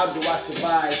 And how do I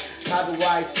survive? How do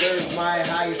I serve my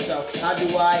higher self? How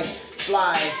do I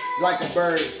fly like a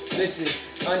bird? Listen,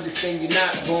 understand you're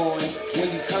not born when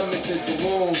you come into the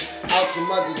womb, out your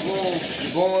mother's womb.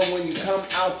 You're born when you come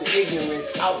out the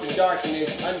ignorance, out the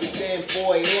darkness. Understand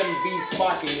 4 a.m. be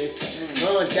sparking this.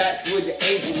 That's where the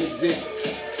angel exists.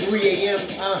 3 a.m.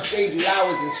 Angel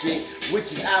hours and shit,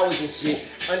 witches hours and shit.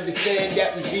 Understand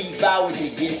that we devour the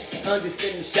gift.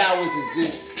 Understand the showers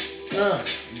exist.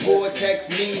 Vortex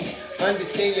me.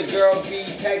 Understand your girl be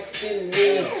texting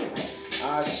me.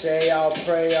 I say, I'll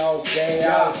pray all day,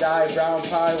 I'll die, brown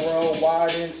pie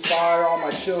worldwide, inspire all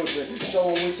my children, show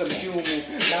with some humans,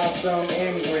 now some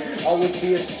immigrant, always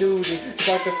be a student,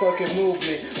 start the fucking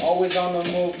movement, always on the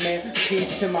movement,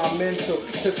 peace to my mental,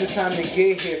 took some time to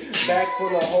get here, back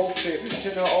full of hope fear,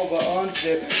 turn her over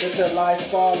unzip, let the lies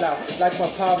fall out, like my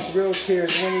pop's real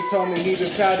tears when he told me he'd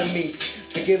been proud of me,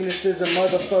 forgiveness is a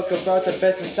motherfucker, brought the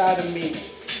best inside of me.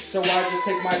 So I just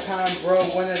take my time, bro,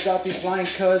 when it's out these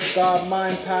lines, cuz God,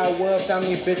 mind, power,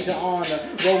 family, bitch, and honor.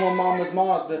 Roman mama's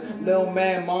Mazda, little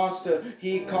man monster,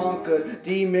 he conquered.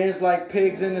 Demons like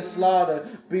pigs in the slaughter.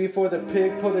 Before the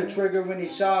pig pulled the trigger when he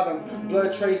shot him.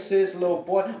 Blood traces, little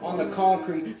boy, on the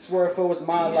concrete. Swear if it was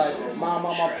my life. My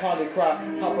mama probably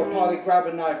cried. Papa probably grab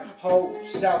a knife. Ho,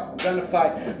 shout, gonna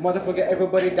fight. Motherfucker,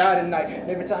 everybody died tonight.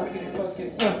 Every time you get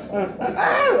these fucking,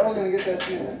 I'm gonna get that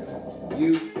shit.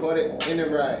 You caught it in the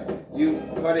ride. You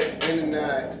caught it in the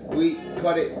night. We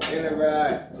caught it in the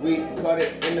ride. We caught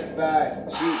it in the fight.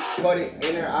 She caught it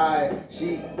in her eye.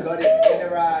 She caught it in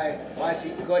the ride. Why she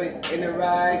caught it in the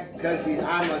ride? Cause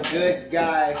I'm a good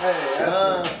guy.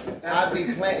 I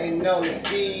be planting all the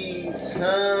seeds.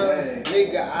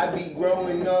 Nigga, I be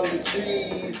growing all the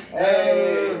trees.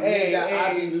 Nigga,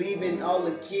 I be leaving all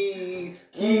the keys.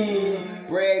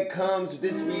 Bread comes with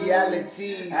this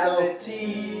reality. So,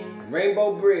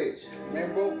 Rainbow Bridge.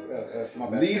 Rainbow? My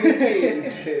bad. Leave the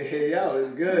kids. Yo,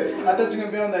 it's good. I thought you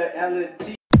were going to be on the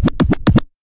LT.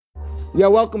 Yo,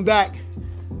 welcome back.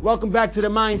 Welcome back to the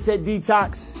Mindset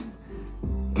Detox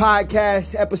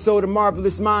podcast episode of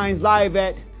Marvelous Minds, live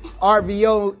at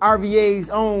RVA's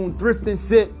own Thrift and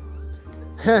Sip.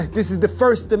 This is the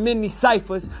first of many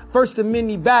ciphers, first of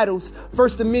many battles,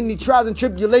 first of many trials and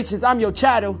tribulations. I'm your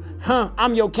chattel,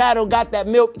 I'm your cattle, got that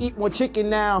milk, eat more chicken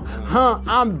now,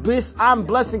 I'm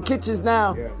blessing kitchens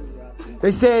now.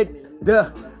 They said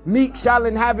the meek shall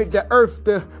inhabit the earth,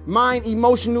 the mind,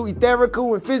 emotional,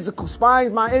 etherical, and physical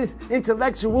spines. My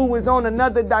intellectual is on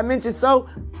another dimension, so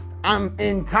I'm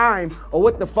in time. Or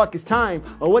what the fuck is time?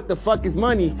 Or what the fuck is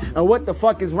money? Or what the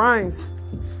fuck is rhymes?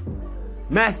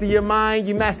 Master your mind,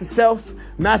 you master self.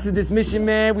 Master this mission,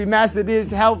 man. We master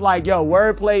this health. Like, yo,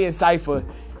 wordplay and cipher.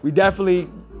 We definitely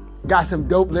got some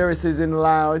dope lyricists in the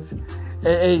lounge.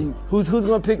 Hey, who's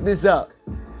gonna pick this up?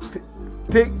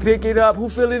 Pick it up. Who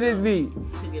feel it is beat?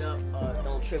 Pick it up.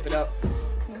 Don't trip it up.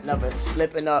 Never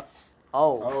slipping up.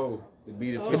 Oh.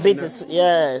 The beat is,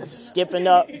 yeah, skipping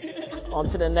up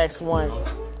onto the next one.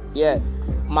 Yeah,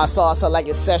 my sauce, I like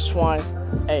it Szechuan.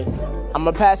 Hey, I'm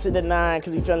going to pass it to 9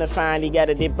 because he feeling fine. He got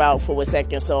to dip out for a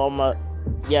second, so I'm going to,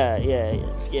 yeah,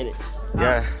 let's get it.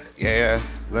 Yeah.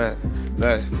 Look.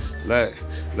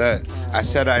 I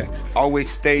said I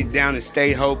always stayed down and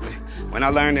stay hoping. When I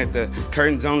learned that the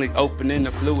curtains only open in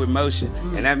the fluid motion,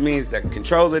 and that means that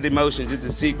control of the emotions is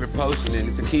the secret potion, and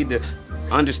it's the key to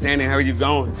understanding how you're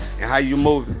going and how you're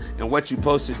moving and what you're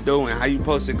supposed to do and how you're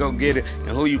supposed to go get it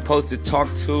and who you're supposed to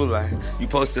talk to. Like, you're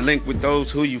supposed to link with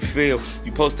those who you feel.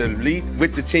 You're supposed to lead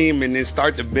with the team and then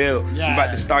start to build. Yeah. We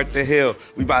about to start the hill.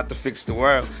 We about to fix the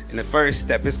world. And the first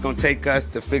step, it's going to take us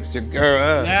to fix the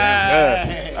girl up.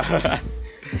 Yeah.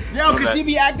 Yo, cause she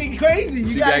be acting crazy.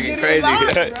 You gotta get it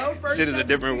alive, bro. Shit is a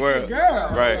different world. Girl.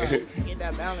 Right. Get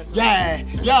that balance. Yeah.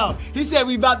 Yo, he said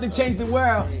we about to change the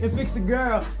world and fix the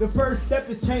girl. The first step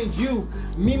is change you.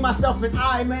 Me, myself, and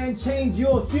I, man, change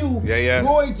your hue. Yeah.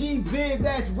 Roy G. Big,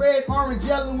 that's red, orange,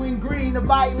 yellow, and green. The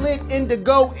violet,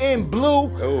 indigo, and blue.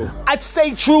 Ooh. I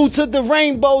stay true to the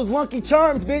rainbows, Lucky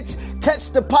Charms, bitch.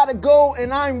 Catch the pot of gold,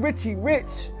 and I'm Richie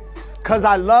Rich. Cause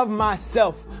I love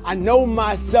myself. I know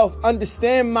myself,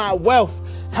 understand my wealth.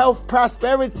 Health,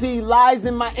 prosperity lies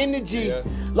in my energy.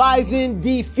 Lies in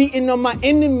defeating on my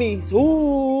enemies.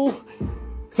 Ooh.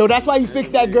 So that's why you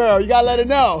fix that girl. You gotta let her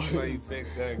know. That's why you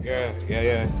fix that girl.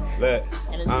 Yeah. Look.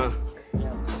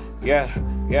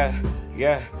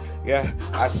 Yeah.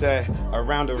 I said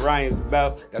around Orion's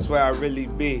belt, that's where I really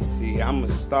be. See, I'm a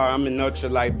star, I'm an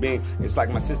ultralight beam. It's like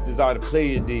my sisters are the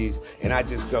Pleiades. And I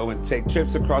just go and take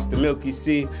trips across the Milky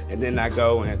Sea. And then I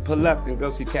go and pull up and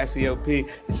go see Cassiope.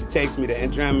 And she takes me to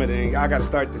Andromeda. And I gotta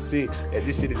start to see that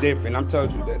this shit is different. I'm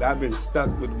told you that I've been stuck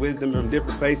with wisdom from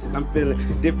different places. I'm feeling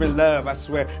different love. I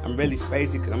swear I'm really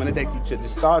spacey because I'm gonna take you to the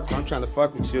stars, but I'm trying to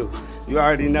fuck with you. You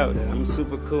already know that I'm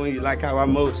super cool and you like how I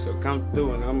move. So come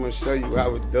through and I'm gonna show you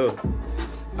how it do.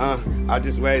 I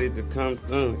just waited to come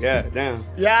through. Yeah, damn.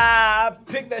 Yeah, I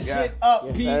picked that shit up.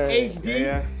 Yes, PhD.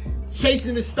 Yeah.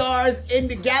 Chasing the stars in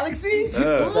the galaxies.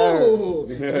 Yes, Ooh.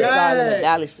 sir. Stars in the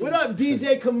galaxies. What up,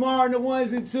 DJ Kamar and the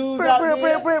ones and twos out there?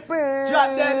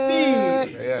 Drop that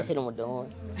beat. Yeah. Hit him with the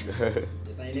horn.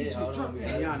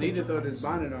 Y'all need to throw this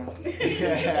bonnet on.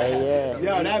 Yeah.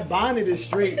 Yo, that bonnet is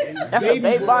straight. That's a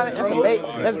bait bonnet. That's a bait.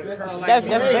 That's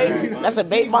bait. That's a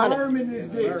bait bonnet.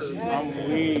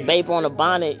 The babe on the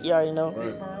bonnet. You already know.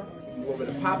 You over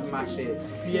the pop of my shit.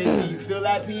 PhD, you feel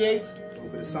that, PH?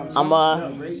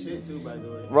 I'm great shit too, by the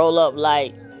way. roll up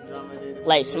like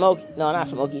Smokey. No, not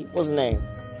Smokey. What's his name?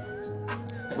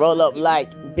 Roll up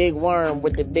like Big Worm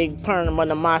with the big perm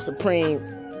under my supreme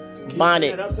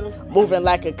bonnet. Moving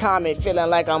like a comet, feeling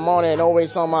like I'm on it,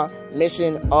 always on my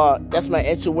mission. That's my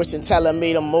intuition telling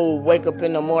me to move. Wake up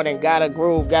in the morning, gotta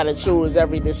groove, gotta choose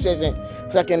every decision.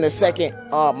 Second to second,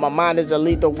 my mind is a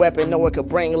lethal weapon, know it could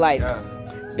bring life.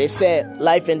 They said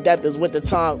life and death is with the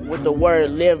tongue, with the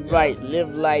word. Live right,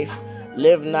 live life,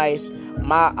 live nice.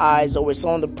 My eyes always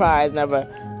on the prize, never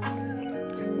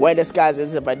wear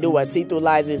disguises. If I do, I see through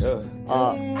lies.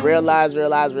 Realize,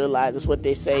 that's what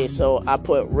they say. So I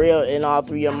put real in all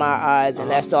three of my eyes,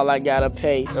 and that's all I gotta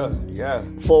pay.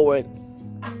 Forward,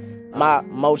 my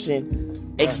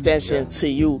motion, extension to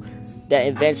you, that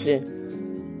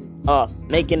invention,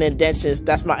 making indentions,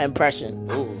 that's my impression.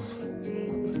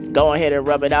 Go ahead and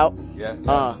rub it out.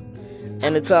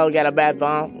 And the tub got a bath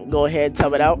bomb. Go ahead,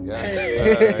 tub it out. That's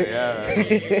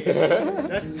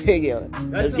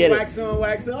let's some get wax on,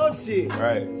 wax off shit.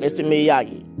 Right. Mr.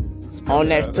 Miyagi. On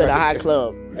next to the high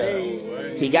club.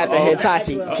 He got the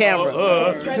Hitachi camera.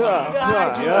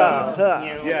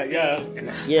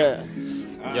 Yeah.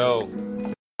 Yo.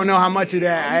 I don't know how much of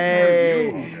that.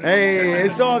 Hey,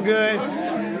 it's all good.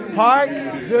 Park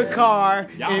the car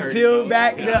and peel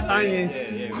back the onions.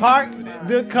 Park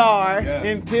the car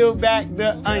and peel back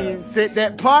the onions. Sit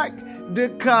that park the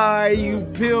car, you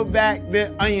peel back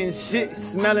the onions. Shit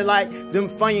smelling like them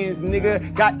funyuns,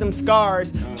 nigga. Got them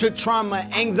scars to trauma,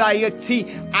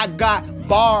 anxiety. I got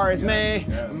bars, man.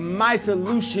 My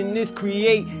solution is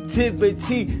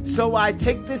creativity. So I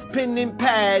take this pen and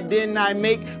pad, then I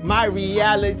make my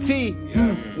reality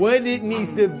what it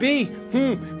needs to be.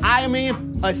 I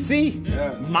mean a C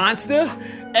monster,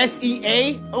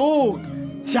 SEA. Ooh,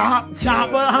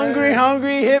 chopper,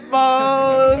 hungry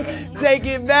hippos. Take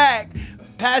it back.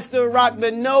 Pastor Rock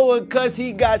the Noah, cause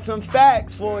he got some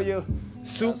facts for you.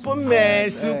 Superman,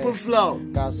 super flow.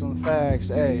 Got some facts,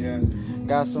 hey.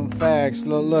 Got some facts.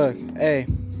 Look, hey.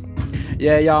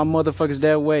 Yeah, y'all motherfuckers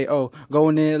that way. Oh,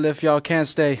 going in if y'all can't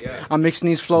stay. I'm mixing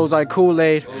these flows like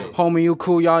Kool-Aid. Homie, you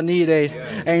cool, y'all need aid.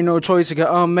 Ain't no choice you can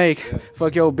unmake.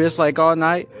 Fuck your bitch like all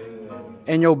night.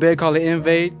 And your bed call it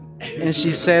invade. And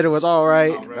she said it was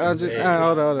alright.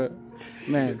 Hold on.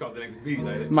 Man,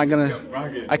 am I gonna?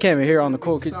 I can't even hear on the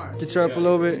court. Get you up a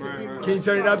little bit. Can you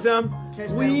turn it up some?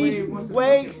 We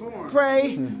wake,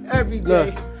 pray every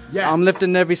day. Look, I'm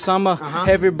lifting every summer.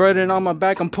 Heavy burden on my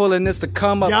back. I'm pulling this to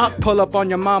come up. Pull up on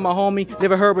your mama, homie.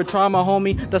 Never heard of trauma,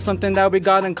 homie. That's something that we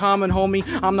got in common, homie.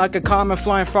 I'm like a common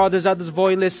flying fathers at this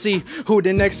void. Let's see who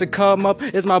the next to come up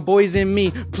is. My boys and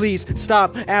me. Please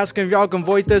stop asking if y'all can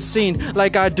void this scene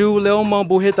like I do. Lil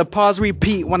Mumble hit the pause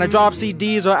repeat when I drop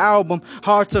CDs or album.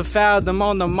 Hard to fathom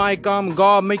on the mic. I'm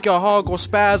God. Make your heart go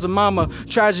spasm. Mama,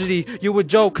 tragedy. You a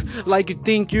joke like you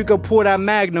think you could pull that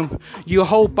Magnum. You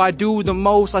hope I do the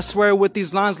most. I swear with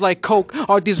these lines like coke.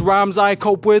 All these rhymes I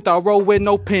cope with, I wrote with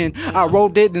no pen. I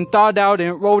wrote it and thought out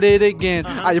and wrote it again.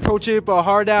 I approach it but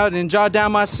hard out and jot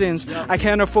down my sins. I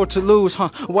can't afford to lose,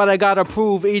 what I gotta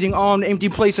prove. Eating on empty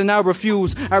plates and I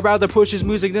refuse. I'd rather push his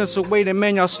music than so wait and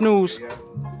man y'all snooze.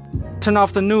 Turn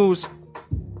off the news.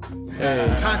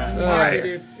 Constantly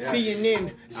negative,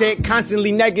 CNN said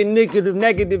constantly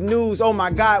negative news. Oh my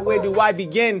God, where do I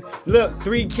begin? Look,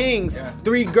 3 kings,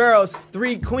 3 girls,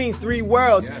 3 queens, 3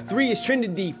 worlds. 3 is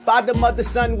Trinity. Father, mother,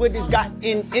 son, what has gotten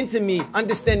into me?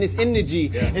 Understand this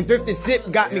energy. And thrift and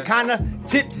sip got me kinda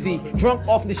tipsy. Drunk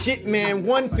off the shit, man.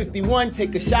 151,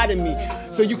 take a shot at me.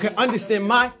 So you can understand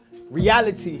my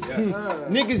reality.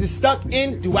 Niggas is stuck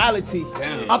in duality.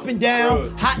 Up and down,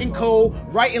 hot and cold,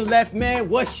 right and left, man.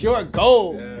 What's your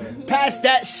goal? Past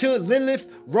that should Lilith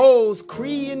Rose.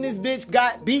 Cree in this bitch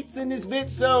got beats in this bitch,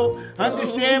 so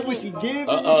understand what she giving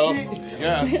shit.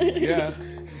 Yeah.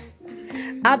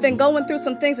 I've been going through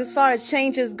some things as far as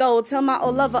changes go. Tell my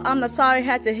old lover I'm not sorry,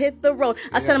 had to hit the road.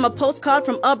 I sent him a postcard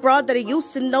from abroad that he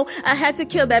used to know. I had to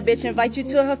kill that bitch, invite you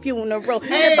to her funeral.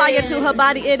 Set fire to her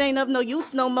body, it ain't of no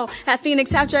use no more. Have Phoenix,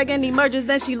 half dragon emerges,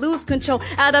 then she lose control.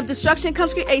 Out of destruction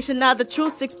comes creation, now the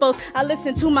truth's exposed. I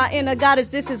listen to my inner goddess,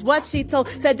 this is what she told.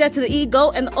 Said death to the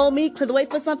ego and the old me, clear the way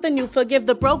for something new. Forgive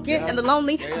the broken and the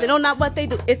lonely, they know not what they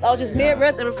do. It's all just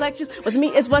mirrors and reflections. What's me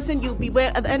is what's in you.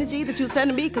 Beware of the energy that you send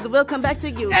to me, cause it will come back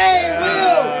to you. Hey,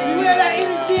 Will! You hear that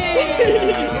energy?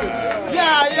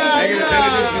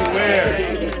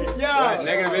 Yeah.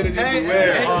 Negative energy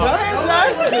beware. No.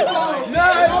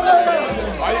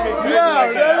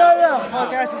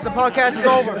 The podcast is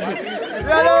over.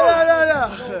 No.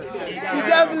 You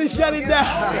definitely shut it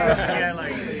down.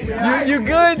 You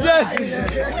good, Justin?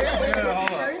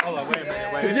 Hold on, wait.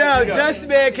 Yo, Justin,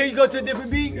 man, can you go to a different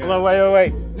beat? Hold on,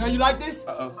 wait. No, you like this?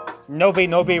 No beat,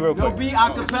 real quick. No beat,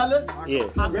 acapella? Yeah.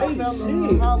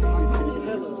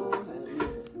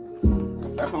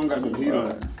 That phone got some heat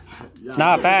on it.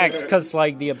 Nah, facts, cause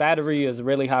like the battery is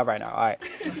really high right now. All right.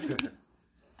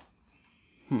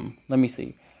 Let me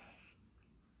see.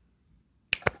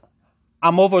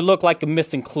 I'm overlooked like a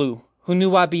missing clue. Who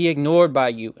knew I'd be ignored by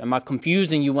you? Am I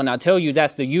confusing you when I tell you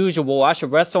that's the usual? I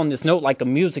should rest on this note like a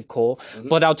musical.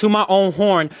 But out to my own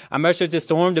horn, I measured the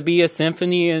storm to be a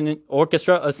symphony and an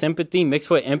orchestra of sympathy mixed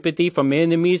with empathy from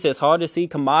enemies. It's hard to see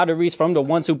camaraderies from the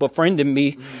ones who befriended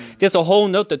me. There's a whole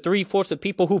note to 3/4 of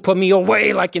people who put me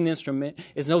away like an instrument.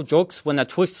 It's no jokes when I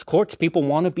twist chords. People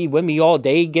want to be with me all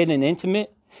day, getting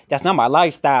intimate. That's not my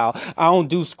lifestyle. I don't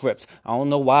do scripts. I don't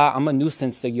know why I'm a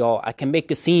nuisance to y'all. I can make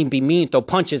a scene, be mean, throw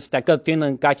punches. That gut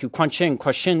feeling got you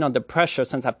crushing under pressure.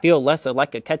 Since I feel lesser,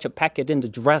 like a ketchup packet in the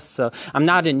dresser. I'm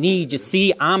not in need, you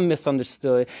see, I'm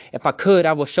misunderstood. If I could,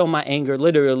 I would show my anger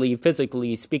literally,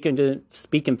 physically, speaking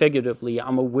figuratively.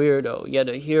 I'm a weirdo, yet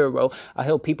a hero. I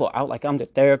help people out like I'm the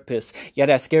therapist. Yet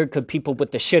I scared good people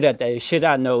with the shit at that shit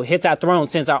I know. Hits I thrown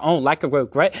since I own like a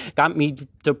regret. Got me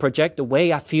to project the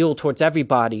way I feel towards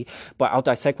everybody. But I'll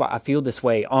dissect why I feel this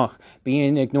way.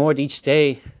 Being ignored each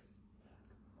day.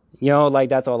 You know, like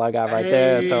that's all I got right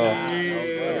there. So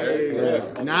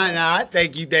Nah.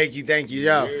 Thank you.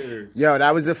 Yo,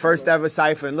 that was the first ever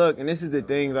cypher. And look, and this is the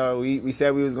thing though. We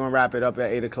said we was gonna wrap it up at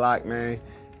 8 o'clock, man.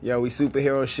 Yo, we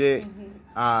superhero shit.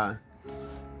 I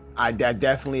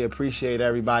definitely appreciate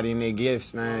everybody and their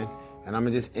gifts, man. And I'm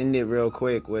gonna just end it real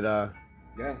quick with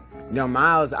you know,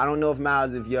 Miles. I don't know if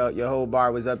Miles, if your whole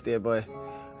bar was up there, but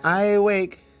I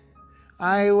awake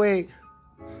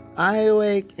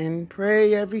and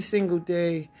pray every single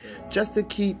day just to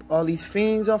keep all these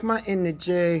fiends off my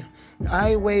energy.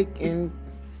 I wake and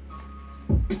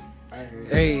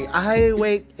Hey, I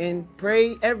wake and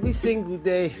pray every single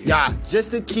day, yeah,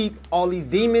 just to keep all these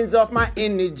demons off my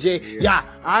energy. Yeah,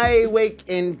 I wake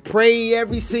and pray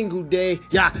every single day,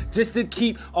 yeah, just to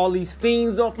keep all these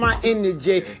fiends off my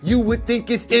energy. You would think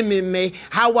it's MMA,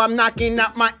 how I'm knocking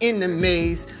out my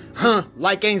enemies.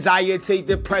 Like anxiety,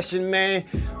 depression, man,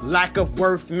 lack of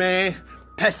worth, man.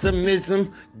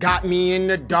 Pessimism got me in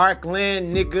the dark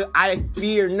land, nigga. I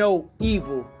fear no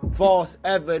evil. False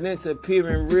evidence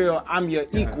appearing real. I'm your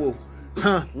equal.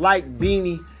 Like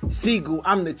Beanie Siegel,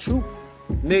 I'm the truth.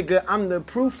 Nigga, I'm the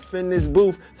proof in this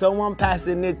booth. So I'm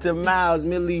passing it to Miles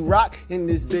Millie Rock in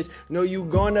this bitch. Know you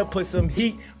gonna put some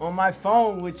heat on my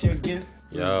phone with your gift.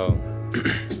 Yo.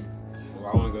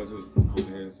 I wanna go to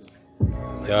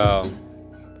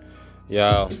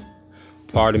Yo.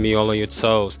 Pardon me all on your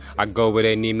toes. I go where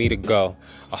they need me to go.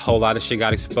 A whole lot of shit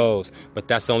got exposed, but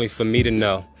that's only for me to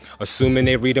know. Assuming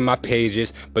they reading my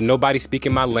pages, but nobody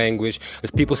speaking my language.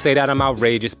 As people say that I'm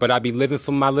outrageous, but I be living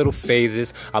for my little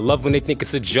phases. I love when they think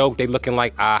it's a joke, they looking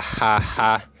like ah ha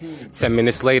ha. 10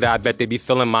 minutes later, I bet they be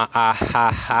feeling my ah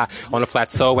ha ha. On the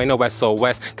plateau, ain't no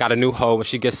SOS. Got a new hoe when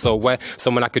she gets so wet.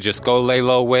 Someone I could just go lay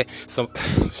low with.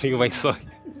 She ain't so.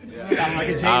 Sound like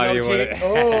a J-Lo chick.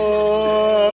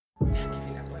 Oh.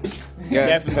 Yeah.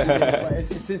 Definitely.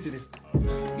 It's sensitive.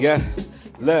 Yeah,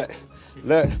 look,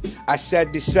 I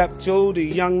set this up to the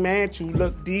young man to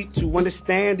look deep, to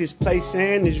understand his place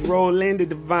and his role in the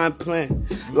divine plan.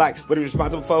 Like what he's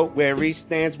responsible for, where he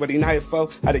stands, what he not here for,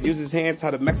 how to use his hands,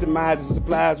 how to maximize his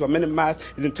supplies while minimize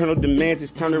his internal demands.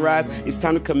 It's time to rise, it's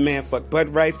time to command. Fuck bud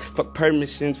rights, fuck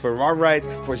permissions, for our rights,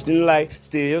 for his light,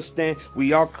 still stand.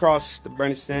 We all cross the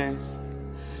burning sands.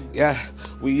 Yeah,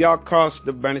 we all cross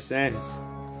the burning sands.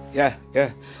 Yeah,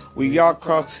 we all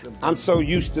cross. I'm so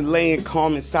used to laying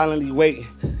calm and silently waiting,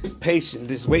 patient,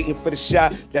 just waiting for the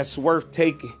shot that's worth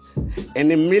taking.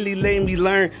 And it really made me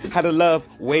learn how to love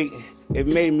waiting. It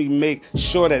made me make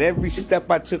sure that every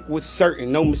step I took was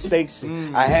certain, no mistakes.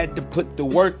 I had to put the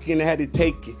work in, I had to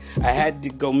take it. I had to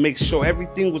go make sure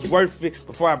everything was worth it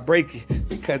before I break it,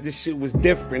 because this shit was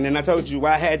different. And I told you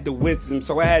I had the wisdom,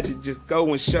 so I had to just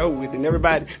go and show it. And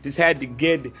everybody just had to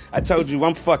get it. I told you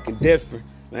I'm fucking different.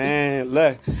 Man,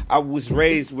 look, I was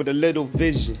raised with a little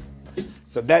vision.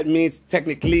 So that means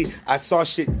technically I saw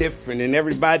shit different and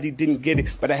everybody didn't get it,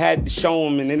 but I had to show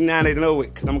them and then now they know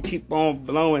it, because I'm going to keep on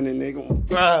blowing and they going,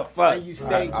 fuck.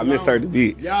 I misheard the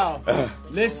beat. Yo,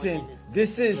 listen,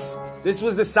 this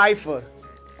was the cipher.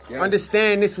 Yeah.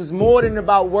 Understand, this was more than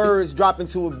about words dropping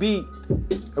to a beat.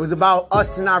 It was about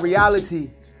us and our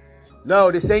reality.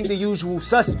 No, this ain't the usual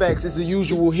suspects, it's the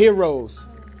usual heroes.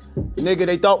 Nigga,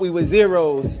 they thought we were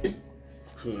zeros.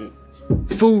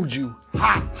 Fooled you.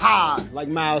 Ha, ha. Like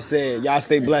Miles said. Y'all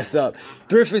stay blessed up.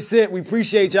 3%, we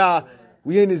appreciate y'all.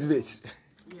 We in this bitch.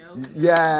 Yeah.